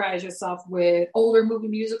familiarize yourself with older movie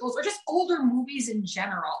musicals or just older movies in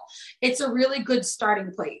general, it's a really good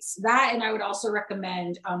starting place. That, and I would also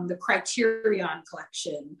recommend the Criterion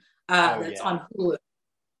Collection that's on Hulu.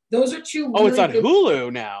 Those are two. Oh, really it's on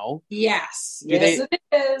Hulu now. Yes, it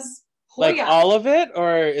is. Like all of it,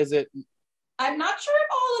 or is it? I'm not sure if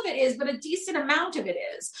all of it is, but a decent amount of it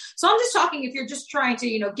is. So I'm just talking if you're just trying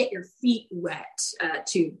to, get your feet wet,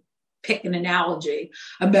 to pick an analogy,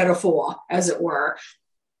 a metaphor, as it were.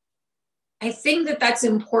 I think that that's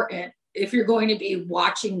important if you're going to be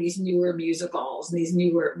watching these newer musicals and these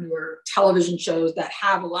newer television shows that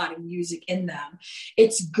have a lot of music in them.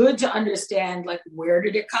 It's good to understand, like, where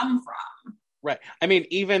did it come from? Right. I mean,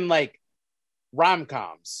 even like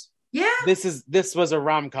rom-coms. Yeah. This was a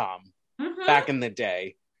rom-com back in the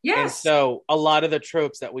day. Yes. And so a lot of the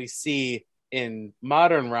tropes that we see in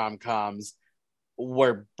modern rom-coms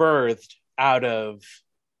were birthed out of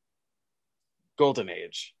Golden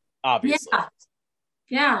Age, obviously.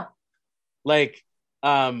 Yeah. Like,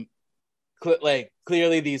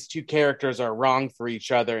 clearly these two characters are wrong for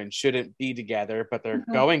each other and shouldn't be together, but they're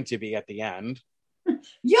going to be at the end.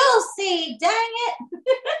 You'll see, dang it.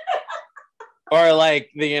 Or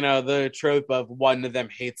like the trope of one of them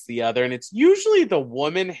hates the other, and it's usually the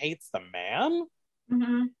woman hates the man.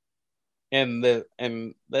 Mm-hmm.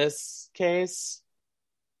 In this case,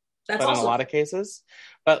 that's but also in a lot of cases.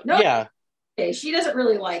 But no, yeah, she doesn't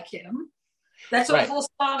really like him. That's what the whole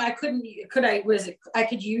song. I could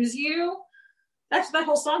use you. That's what that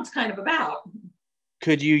whole song's kind of about.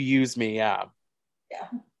 Could you use me? Yeah.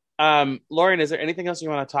 Lauren, is there anything else you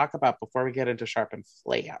want to talk about before we get into Sharp and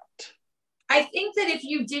Flayout? I think that if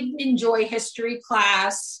you didn't enjoy history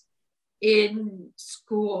class in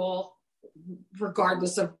school,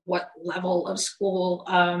 regardless of what level of school,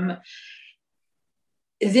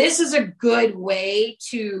 this is a good way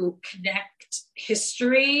to connect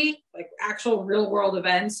history, like actual real world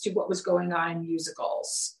events, to what was going on in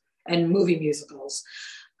musicals and movie musicals.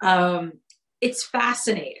 It's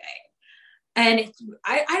fascinating. And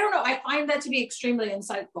I don't know, I find that to be extremely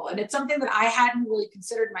insightful. And it's something that I hadn't really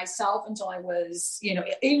considered myself until I was,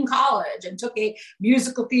 in college and took a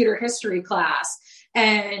musical theater history class.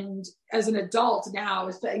 And as an adult now,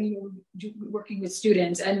 working with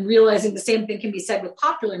students and realizing the same thing can be said with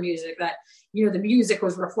popular music, that, the music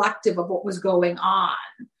was reflective of what was going on,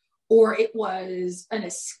 or it was an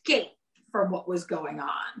escape from what was going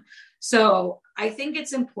on. So I think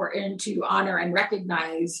it's important to honor and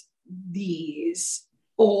recognize these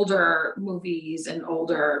older movies and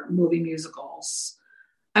older movie musicals.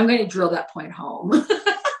 I'm going to drill that point home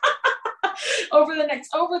over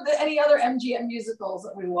any other MGM musicals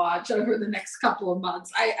that we watch over the next couple of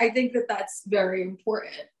months. I think that that's very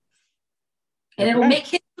important. And it'll make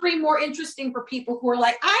history more interesting for people who are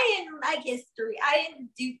like, I didn't like history. I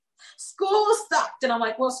didn't do school sucked. And I'm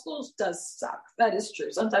like, well, school does suck. That is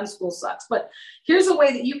true. Sometimes school sucks. But here's a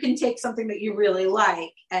way that you can take something that you really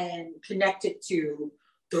like and connect it to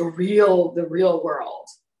the real world.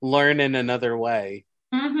 Learn in another way.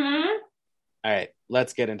 Mm-hmm. All right,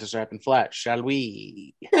 let's get into Sharp and Flat, shall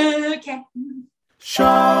we? Okay.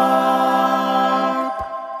 Sharp,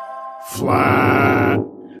 Flat.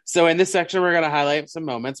 So in this section, we're going to highlight some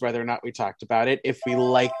moments, whether or not we talked about it. If we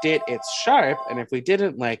liked it, it's sharp. And if we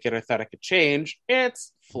didn't like it or thought it could change,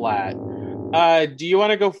 it's flat. Do you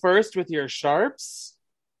want to go first with your sharps?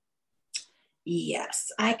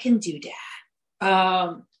 Yes, I can do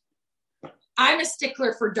that. I'm a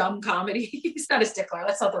stickler for dumb comedy. He's not a stickler.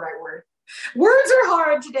 That's not the right word. Words are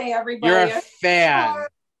hard today, everybody. You're a fan.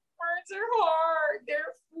 Words are hard.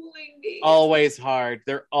 They're fooling me. Always hard.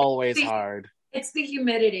 They're always hard. It's the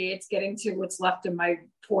humidity. It's getting to what's left in my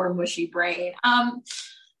poor mushy brain.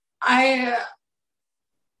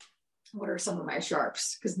 What are some of my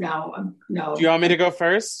sharps? Because now no. Do you want me to go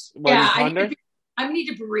first? I need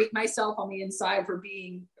to berate myself on the inside for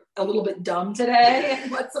being a little bit dumb today and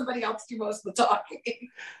let somebody else do most of the talking.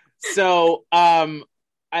 So,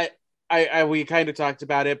 we kind of talked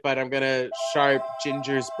about it, but I'm gonna sharp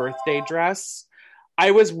Ginger's birthday dress.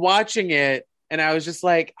 I was watching it and I was just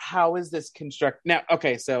like, how is this constructed? Now,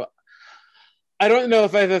 okay, so I don't know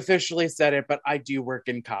if I've officially said it, but I do work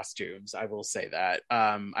in costumes. I will say that.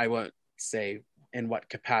 I won't say in what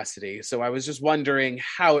capacity. So I was just wondering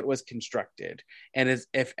how it was constructed, and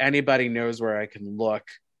if anybody knows where I can look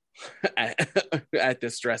at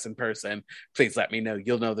this dress in person, please let me know.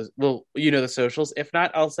 You'll know this. Well, you know the socials. If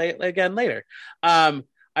not, I'll say it again later. I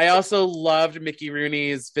also loved Mickey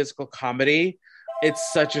Rooney's physical comedy.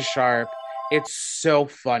 It's such a sharp. It's so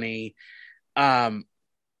funny.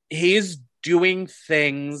 He's doing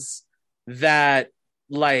things that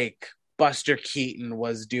like Buster Keaton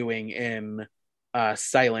was doing in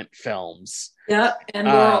silent films. Yeah, and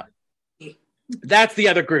Laurel. That's the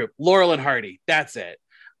other group, Laurel and Hardy. That's it.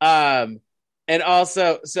 And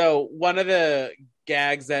also, so one of the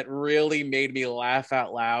gags that really made me laugh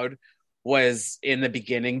out loud was in the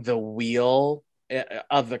beginning, the wheel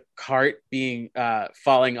of the cart being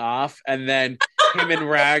falling off, and then him and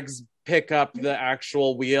Rags pick up the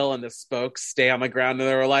actual wheel and the spokes stay on the ground, and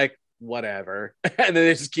they were like, whatever. And then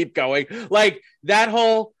they just keep going. Like, that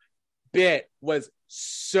whole bit was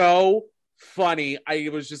so funny. I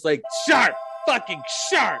was just like, sharp, fucking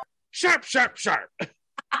sharp, sharp, sharp, sharp.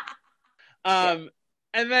 And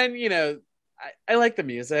then, you know, I like the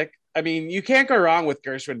music. I mean, you can't go wrong with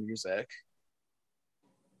Gershwin music.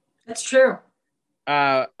 That's true.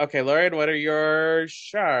 Okay, Lauren, what are your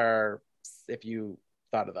sharps, if you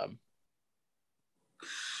thought of them?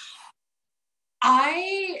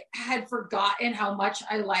 I had forgotten how much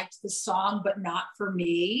I liked the song, but not for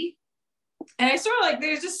me. And I sort of like,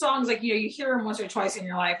 there's just songs like, you know, you hear them once or twice in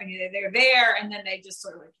your life and they're there and then they just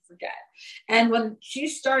sort of like forget. And when she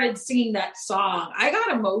started singing that song, I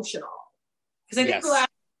got emotional because I think the last time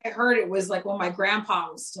I heard it was like when my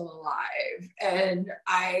grandpa was still alive. And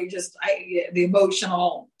the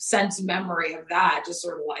emotional sense memory of that just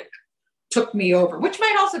sort of like took me over, which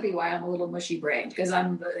might also be why I'm a little mushy brained, because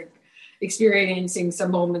I'm like experiencing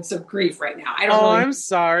some moments of grief right now. I'm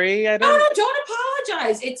sorry. Don't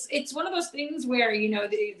apologize. It's one of those things where, you know,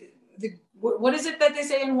 what is it that they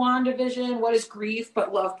say in WandaVision? What is grief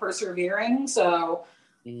but love persevering? So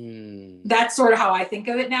that's sort of how I think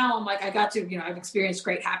of it now. I'm like, I got to, you know, I've experienced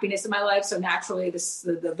great happiness in my life. So naturally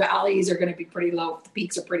the valleys are going to be pretty low. The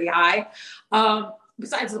peaks are pretty high.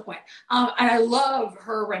 Besides the point. And I love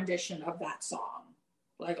her rendition of that song.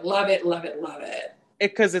 Like, love it, love it, love it.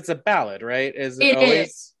 Because it's a ballad, right? Is it always?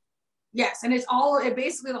 Is. Yes, and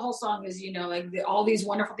basically the whole song is, you know, like all these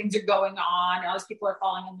wonderful things are going on, all these people are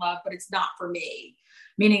falling in love, but it's not for me.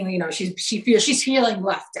 Meaning, you know, she feels she's feeling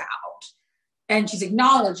left out, and she's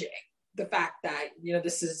acknowledging the fact that, you know,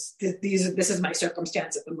 this is my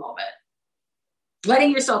circumstance at the moment. Letting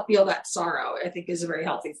yourself feel that sorrow, I think, is a very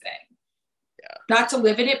healthy thing. Yeah. Not to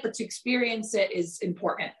live in it, but to experience it is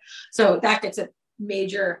important. So that gets a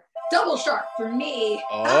major double sharp for me.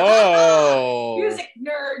 Oh. Music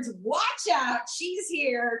nerds, watch out. She's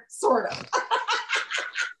here, sort of.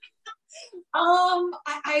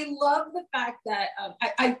 I love the fact that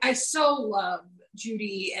I so love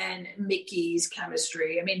Judy and Mickey's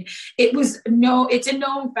chemistry. I mean, it's a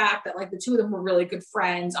known fact that like the two of them were really good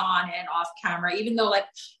friends on and off camera, even though like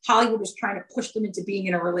Hollywood was trying to push them into being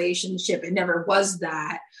in a relationship. It never was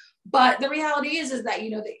that. But the reality is that,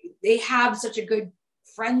 you know, they have such a good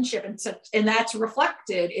friendship and that's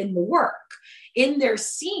reflected in the work, in their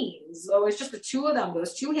scenes. So it's just the two of them.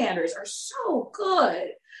 Those two-handers are so good.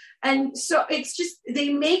 And so it's just, they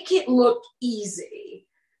make it look easy.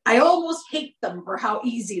 I almost hate them for how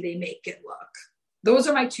easy they make it look. Those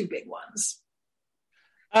are my two big ones.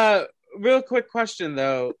 Real quick question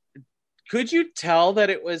though. Could you tell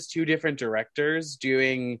that it was two different directors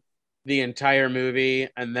doing the entire movie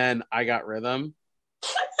and then I Got Rhythm?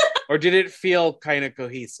 Or did it feel kind of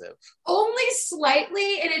cohesive? Only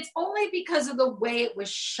slightly, and it's only because of the way it was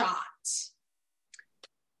shot.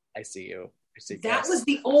 I see you. That was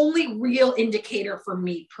the only real indicator for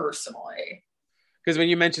me personally. Because when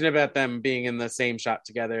you mentioned about them being in the same shot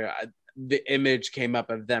together, the image came up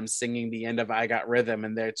of them singing the end of I Got Rhythm,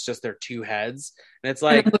 and it's just their two heads. And it's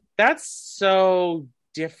like, that's so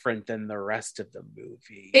different than the rest of the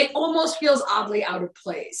movie. It almost feels oddly out of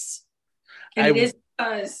place. And it is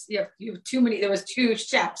because you have too many, there was two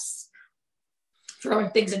chefs throwing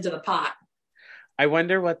things into the pot. I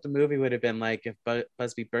wonder what the movie would have been like if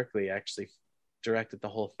Busby Berkeley actually directed the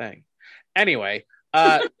whole thing. Anyway,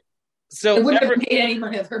 so it wouldn't have made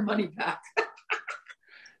anyone have her money back.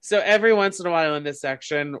 So every once in a while in this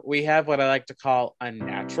section, we have what I like to call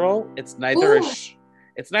unnatural. It's neither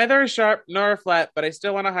a sharp nor a flat, but I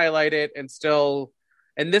still want to highlight it and still,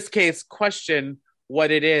 in this case, question what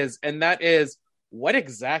it is. And that is, what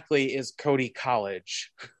exactly is Cody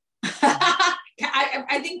College?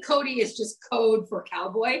 I think Cody is just code for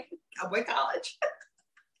cowboy college.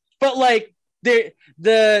 But like the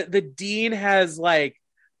dean has like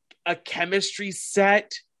a chemistry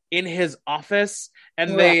set in his office,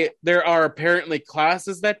 and there are apparently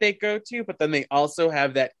classes that they go to, but then they also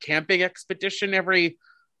have that camping expedition every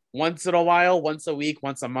once in a while, once a week,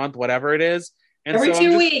 once a month, whatever it is. And every so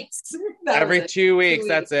 2 weeks. Every 2 weeks,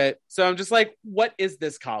 that's it. So I'm just like, what is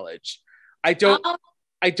this college? I don't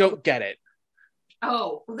get it.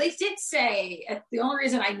 Oh, well, they did say, the only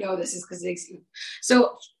reason I know this is because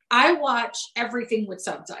so I watch everything with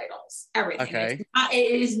subtitles, everything. Okay.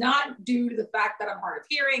 It is not due to the fact that I'm hard of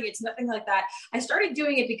hearing. It's nothing like that. I started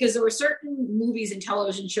doing it because there were certain movies and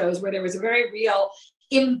television shows where there was a very real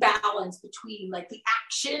imbalance between like the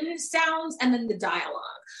action sounds and then the dialogue.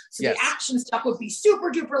 So the action stuff would be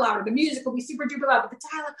super duper loud, the music would be super duper loud, but the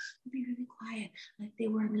dialogue would be really quiet. Like they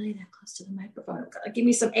weren't really that close to the microphone. Like, give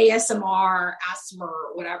me some ASMR,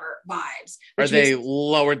 whatever vibes. Or they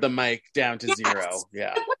lowered the mic down to zero.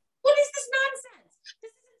 Yeah. What is this nonsense?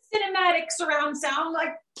 This isn't cinematic surround sound.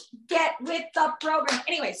 Like, get with the program.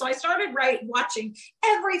 Anyway, so I started watching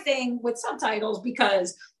everything with subtitles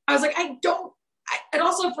because I was like, and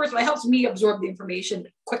also, first of all, it helps me absorb the information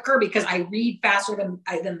quicker because I read faster than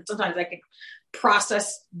sometimes I can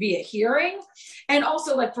process via hearing. And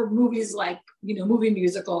also, like for movies like, movie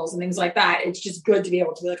musicals and things like that, it's just good to be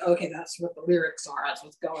able to be like, okay, that's what the lyrics are. That's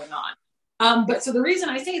what's going on. But so the reason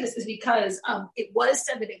I say this is because it was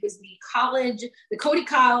said that it was the Cody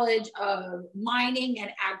College of Mining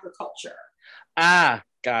and Agriculture. Ah,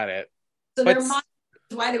 got it. So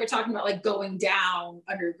why they were talking about like going down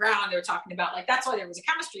underground. They were talking about like, that's why there was a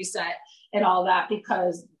chemistry set and all that,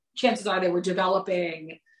 because chances are they were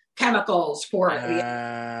developing chemicals for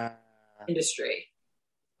the industry.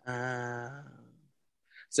 So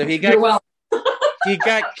he got he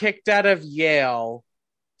got kicked out of Yale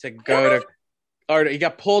to go to, or he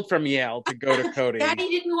got pulled from Yale to go to Cody. Daddy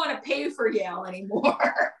didn't want to pay for Yale anymore.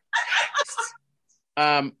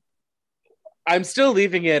 I'm still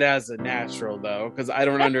leaving it as a natural though, because I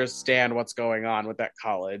don't understand what's going on with that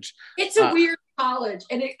college. It's a weird college,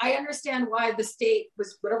 and I understand why the state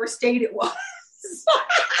was whatever state it was. It's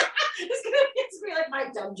gonna be like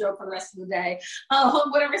my dumb joke for the rest of the day.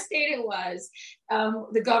 Whatever state it was,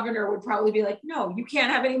 the governor would probably be like, "No, you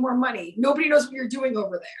can't have any more money. Nobody knows what you're doing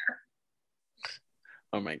over there."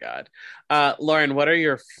 Oh my God, Lauren, what are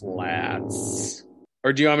your flats?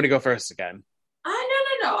 Or do you want me to go first again?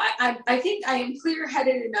 No. I think I am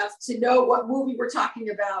clear-headed enough to know what movie we're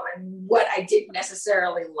talking about and what I didn't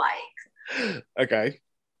necessarily like. Okay.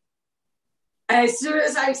 As soon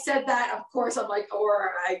as I said that, of course, I'm like,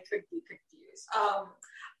 or I could be confused.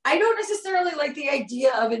 I don't necessarily like the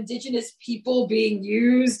idea of Indigenous people being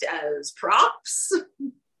used as props.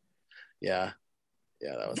 Yeah,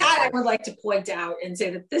 that was that. I would like to point out and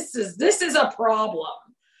say that this is a problem,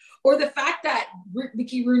 or the fact that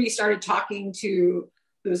Mickey Rooney started talking to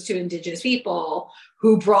those two Indigenous people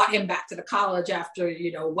who brought him back to the college after,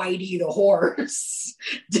 Whitey the horse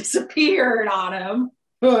disappeared on him.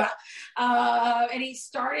 And he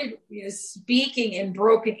started speaking in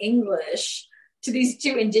broken English to these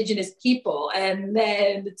two Indigenous people. And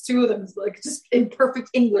then the two of them, like just in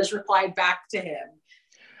perfect English, replied back to him.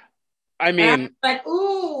 I mean, like,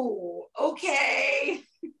 ooh, okay.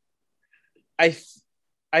 I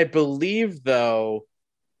believe, though,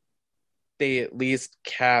 they at least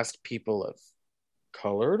cast people of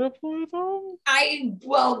color to play them?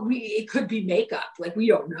 It could be makeup. Like, we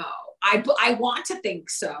don't know. I want to think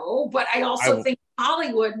so, but I also think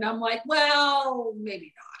Hollywood, and I'm like, well,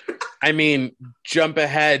 maybe not. I mean, jump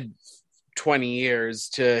ahead 20 years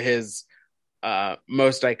to his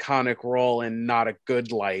most iconic role in Not a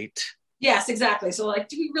Good Light. Yes, exactly. So, like,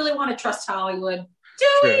 do we really want to trust Hollywood?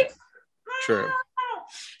 True.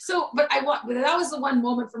 So, but that was the one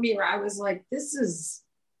moment for me where I was like, this is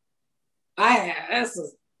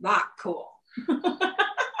not cool.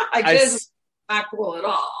 This is not cool at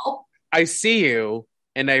all. I see you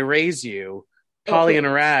and I raise you, Polly in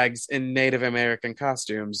rags in Native American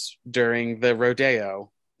costumes during the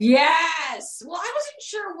rodeo. Yes. Well, I wasn't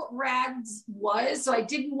sure what rags was, so I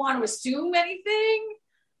didn't want to assume anything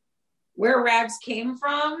where rags came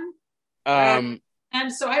from. And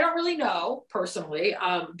so I don't really know personally,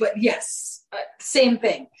 but yes, same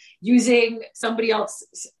thing. Using somebody else,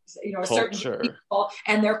 certain people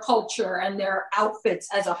and their culture and their outfits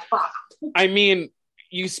as a prop. I mean,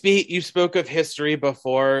 you spoke of history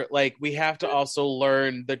before. Like, we have to also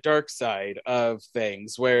learn the dark side of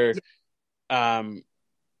things, where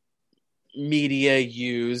media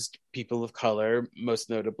used people of color, most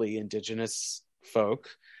notably indigenous folk,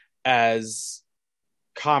 as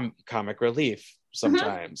comic relief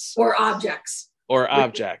sometimes. Or objects.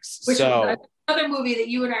 Which So another movie that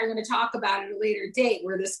you and I are going to talk about at a later date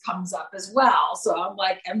where this comes up as well. So I'm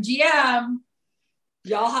like, MGM,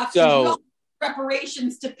 y'all have to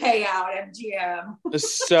reparations to pay out, MGM.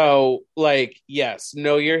 So, like, yes,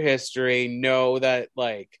 know your history. Know that,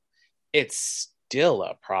 like, it's still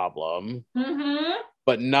a problem,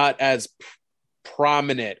 but not as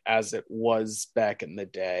prominent as it was back in the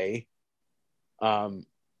day. I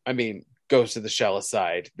mean, Ghost of the Shell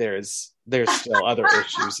aside, there's still other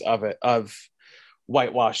issues of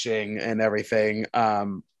whitewashing and everything.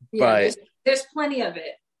 But there's plenty of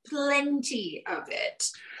it.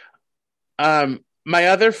 My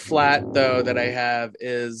other flat though that I have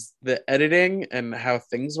is the editing and how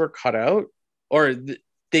things were cut out, or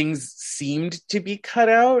things seemed to be cut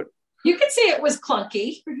out. You could say it was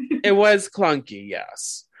clunky. It was clunky,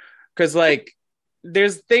 yes, because like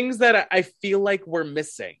there's things that I feel like we're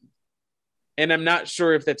missing, and I'm not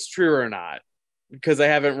sure if that's true or not because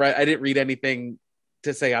I didn't read anything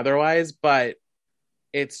to say otherwise, but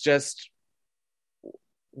it's just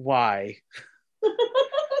why.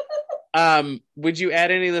 Would you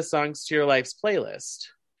add any of the songs to your life's playlist?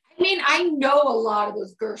 I mean, I know a lot of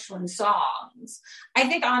those Gershwin songs. I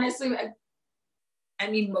think honestly, I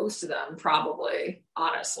mean most of them probably,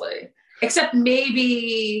 honestly, except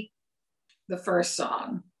maybe the first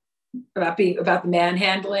song about the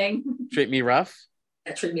manhandling. Treat Me Rough.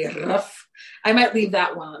 Yeah, Treat Me Rough. I might leave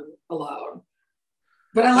that one alone,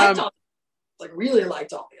 but I liked really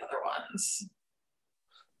liked all the other ones.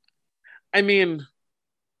 I mean,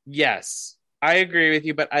 yes, I agree with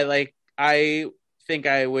you, but I think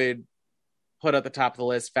I would put at the top of the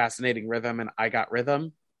list Fascinating Rhythm and I Got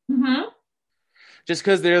Rhythm. Just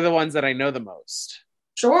because they're the ones that I know the most.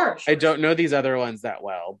 Sure. I don't know these other ones that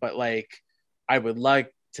well, but like I would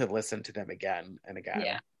like to listen to them again and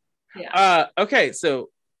again. Yeah. Okay, so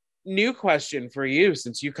new question for you,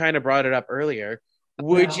 since you kind of brought it up earlier.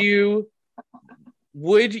 Would you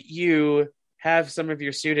have some of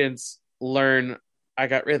your students learn I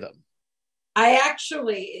Got Rhythm?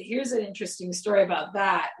 Here's an interesting story about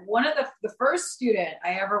that. One of the first student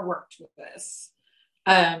I ever worked with this,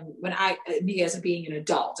 me as being an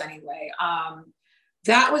adult anyway,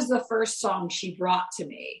 that was the first song she brought to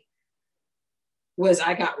me was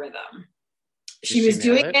I Got Rhythm. She was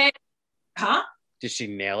doing it. Huh? Did she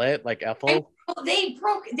nail it like Ethel? They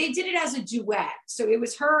did it as a duet. So it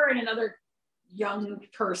was her and another young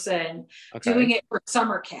person doing it for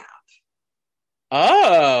summer camp.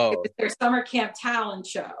 Oh, it was their summer camp talent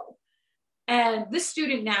show. And this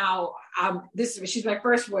student now, she's my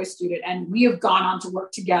first voice student, and we have gone on to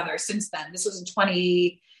work together since then. This was in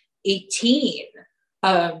 2018.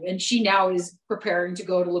 And she now is preparing to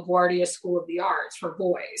go to LaGuardia School of the Arts for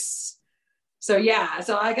voice. So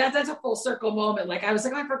that's a full circle moment. Like I was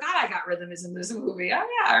like, I forgot I Got Rhythm is in this movie. Oh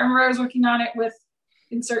yeah, I remember I was working on it with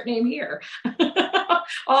insert name here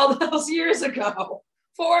all those years ago.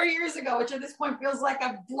 4 years ago, which at this point feels like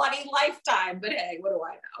a bloody lifetime, but hey, what do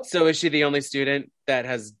I know? So is she the only student that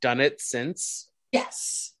has done it since?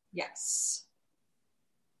 Yes.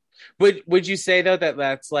 Would you say though that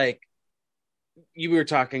that's like, you were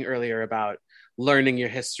talking earlier about learning your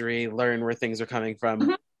history, learn where things are coming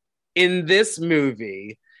from. In this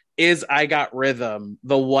movie, is I Got Rhythm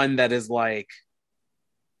the one that is like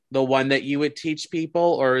the one that you would teach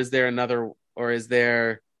people, or is there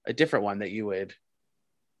a different one that you would?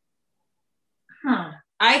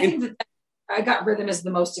 I think that I Got Rhythm is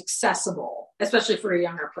the most accessible, especially for a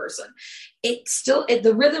younger person.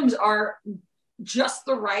 The rhythms are just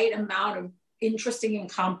the right amount of interesting and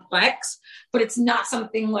complex, but it's not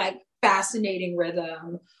something like Fascinating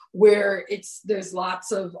Rhythm where there's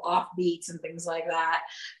lots of offbeats and things like that.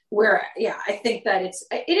 Where I think that it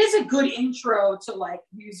is a good intro to like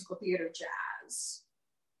musical theater jazz.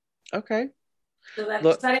 Okay. So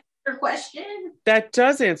does that answer your question? That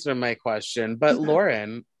does answer my question, but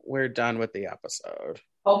Lauren, we're done with the episode.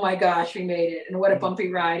 Oh my gosh, we made it. And what a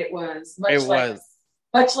bumpy ride it was. Much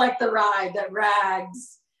like the ride that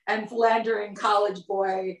Rags and Philandering College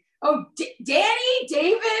Boy. Oh, Danny,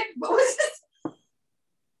 David, what was this?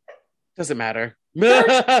 Doesn't matter.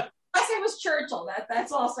 I say it was Churchill.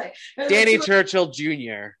 That's all I'll say. Danny Churchill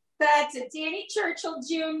Jr. That's it. Danny Churchill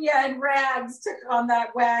Jr. and Rags took on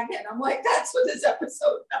that wagon. I'm like, that's what this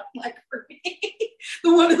episode felt like for me.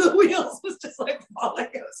 The one of the wheels was just like falling.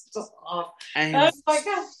 It was just off. Oh my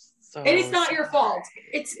God. And it's not your fault.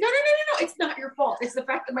 It's no. It's not your fault. It's the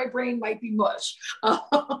fact that my brain might be mush.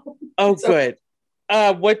 Good.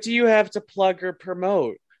 What do you have to plug or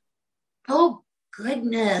promote? Oh,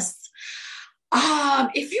 goodness.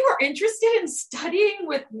 If you are interested in studying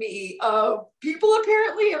with me, people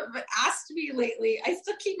apparently have asked me lately. I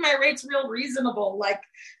still keep my rates real reasonable, like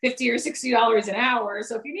 $50 or $60 an hour.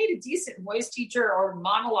 So if you need a decent voice teacher or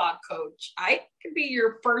monologue coach, I could be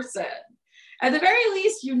your person. At the very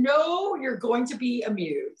least, you're going to be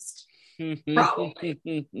amused. Probably.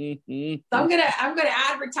 So I'm gonna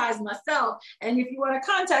advertise myself, and if you want to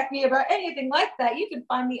contact me about anything like that, you can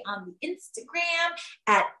find me on the Instagram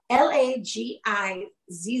at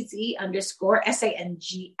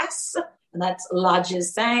LAGIZZ_SANGS, and that's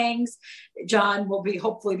Lodges Sangs. John will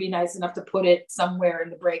hopefully be nice enough to put it somewhere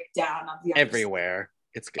in the breakdown of the everywhere.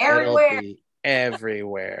 Everywhere. It'll be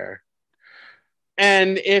everywhere.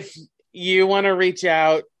 And if you want to reach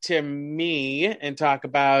out to me and talk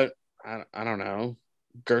about, I don't know,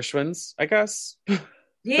 Gershwin's, I guess.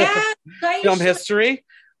 Yeah. Film history.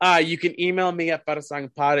 You can email me at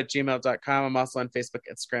buttasongpod@gmail.com. I'm also on Facebook,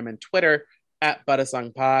 Instagram, and Twitter at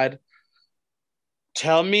buttasongpod.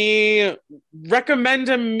 Tell me, recommend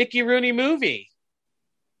a Mickey Rooney movie.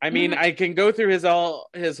 I mean, I can go through his whole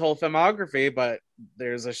filmography, but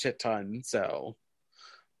there's a shit ton, so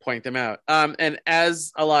point them out. And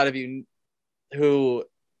as a lot of you who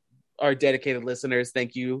are dedicated listeners,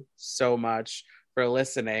 thank you so much for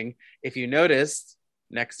listening. If you noticed,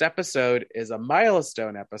 next episode is a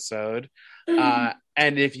milestone episode.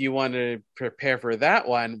 And if you want to prepare for that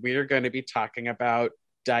one, we're going to be talking about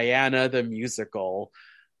Diana the musical.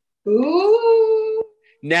 Ooh.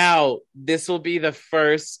 Now, this will be the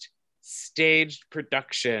first staged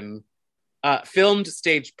production, filmed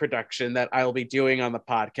staged production that I will be doing on the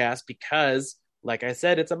podcast because, like I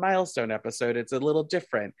said, it's a milestone episode. It's a little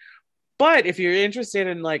different. But if you're interested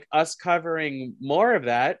in like us covering more of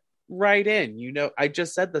that, write in. I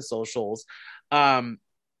just said the socials.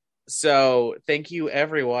 So thank you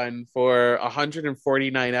everyone for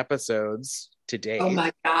 149 episodes to date. Oh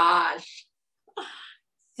my gosh.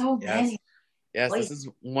 So many. Yes, this is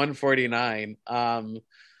 149.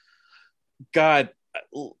 God,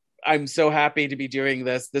 I'm so happy to be doing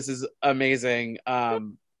this. This is amazing.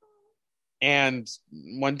 And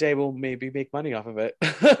one day we'll maybe make money off of it.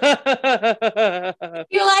 If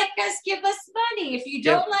you like us, give us money. If you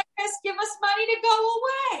don't like us, give us money to go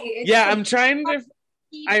away. I'm trying to.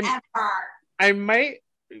 I might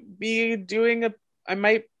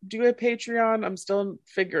do a Patreon. I'm still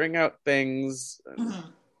figuring out things,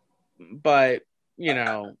 but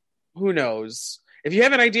who knows? If you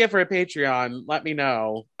have an idea for a Patreon, let me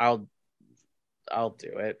know. I'll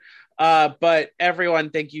do it. But everyone,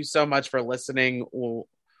 thank you so much for listening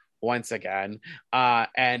once again,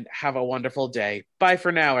 and have a wonderful day. Bye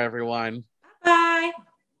for now, everyone. Bye.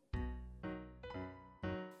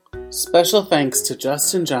 Special thanks to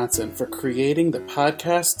Justin Johnson for creating the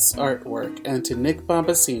podcast's artwork and to Nick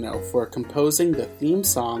Bombasino for composing the theme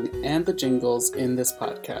song and the jingles in this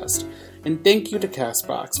podcast. And thank you to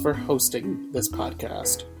CastBox for hosting this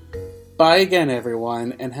podcast. Bye again,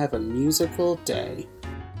 everyone, and have a musical day.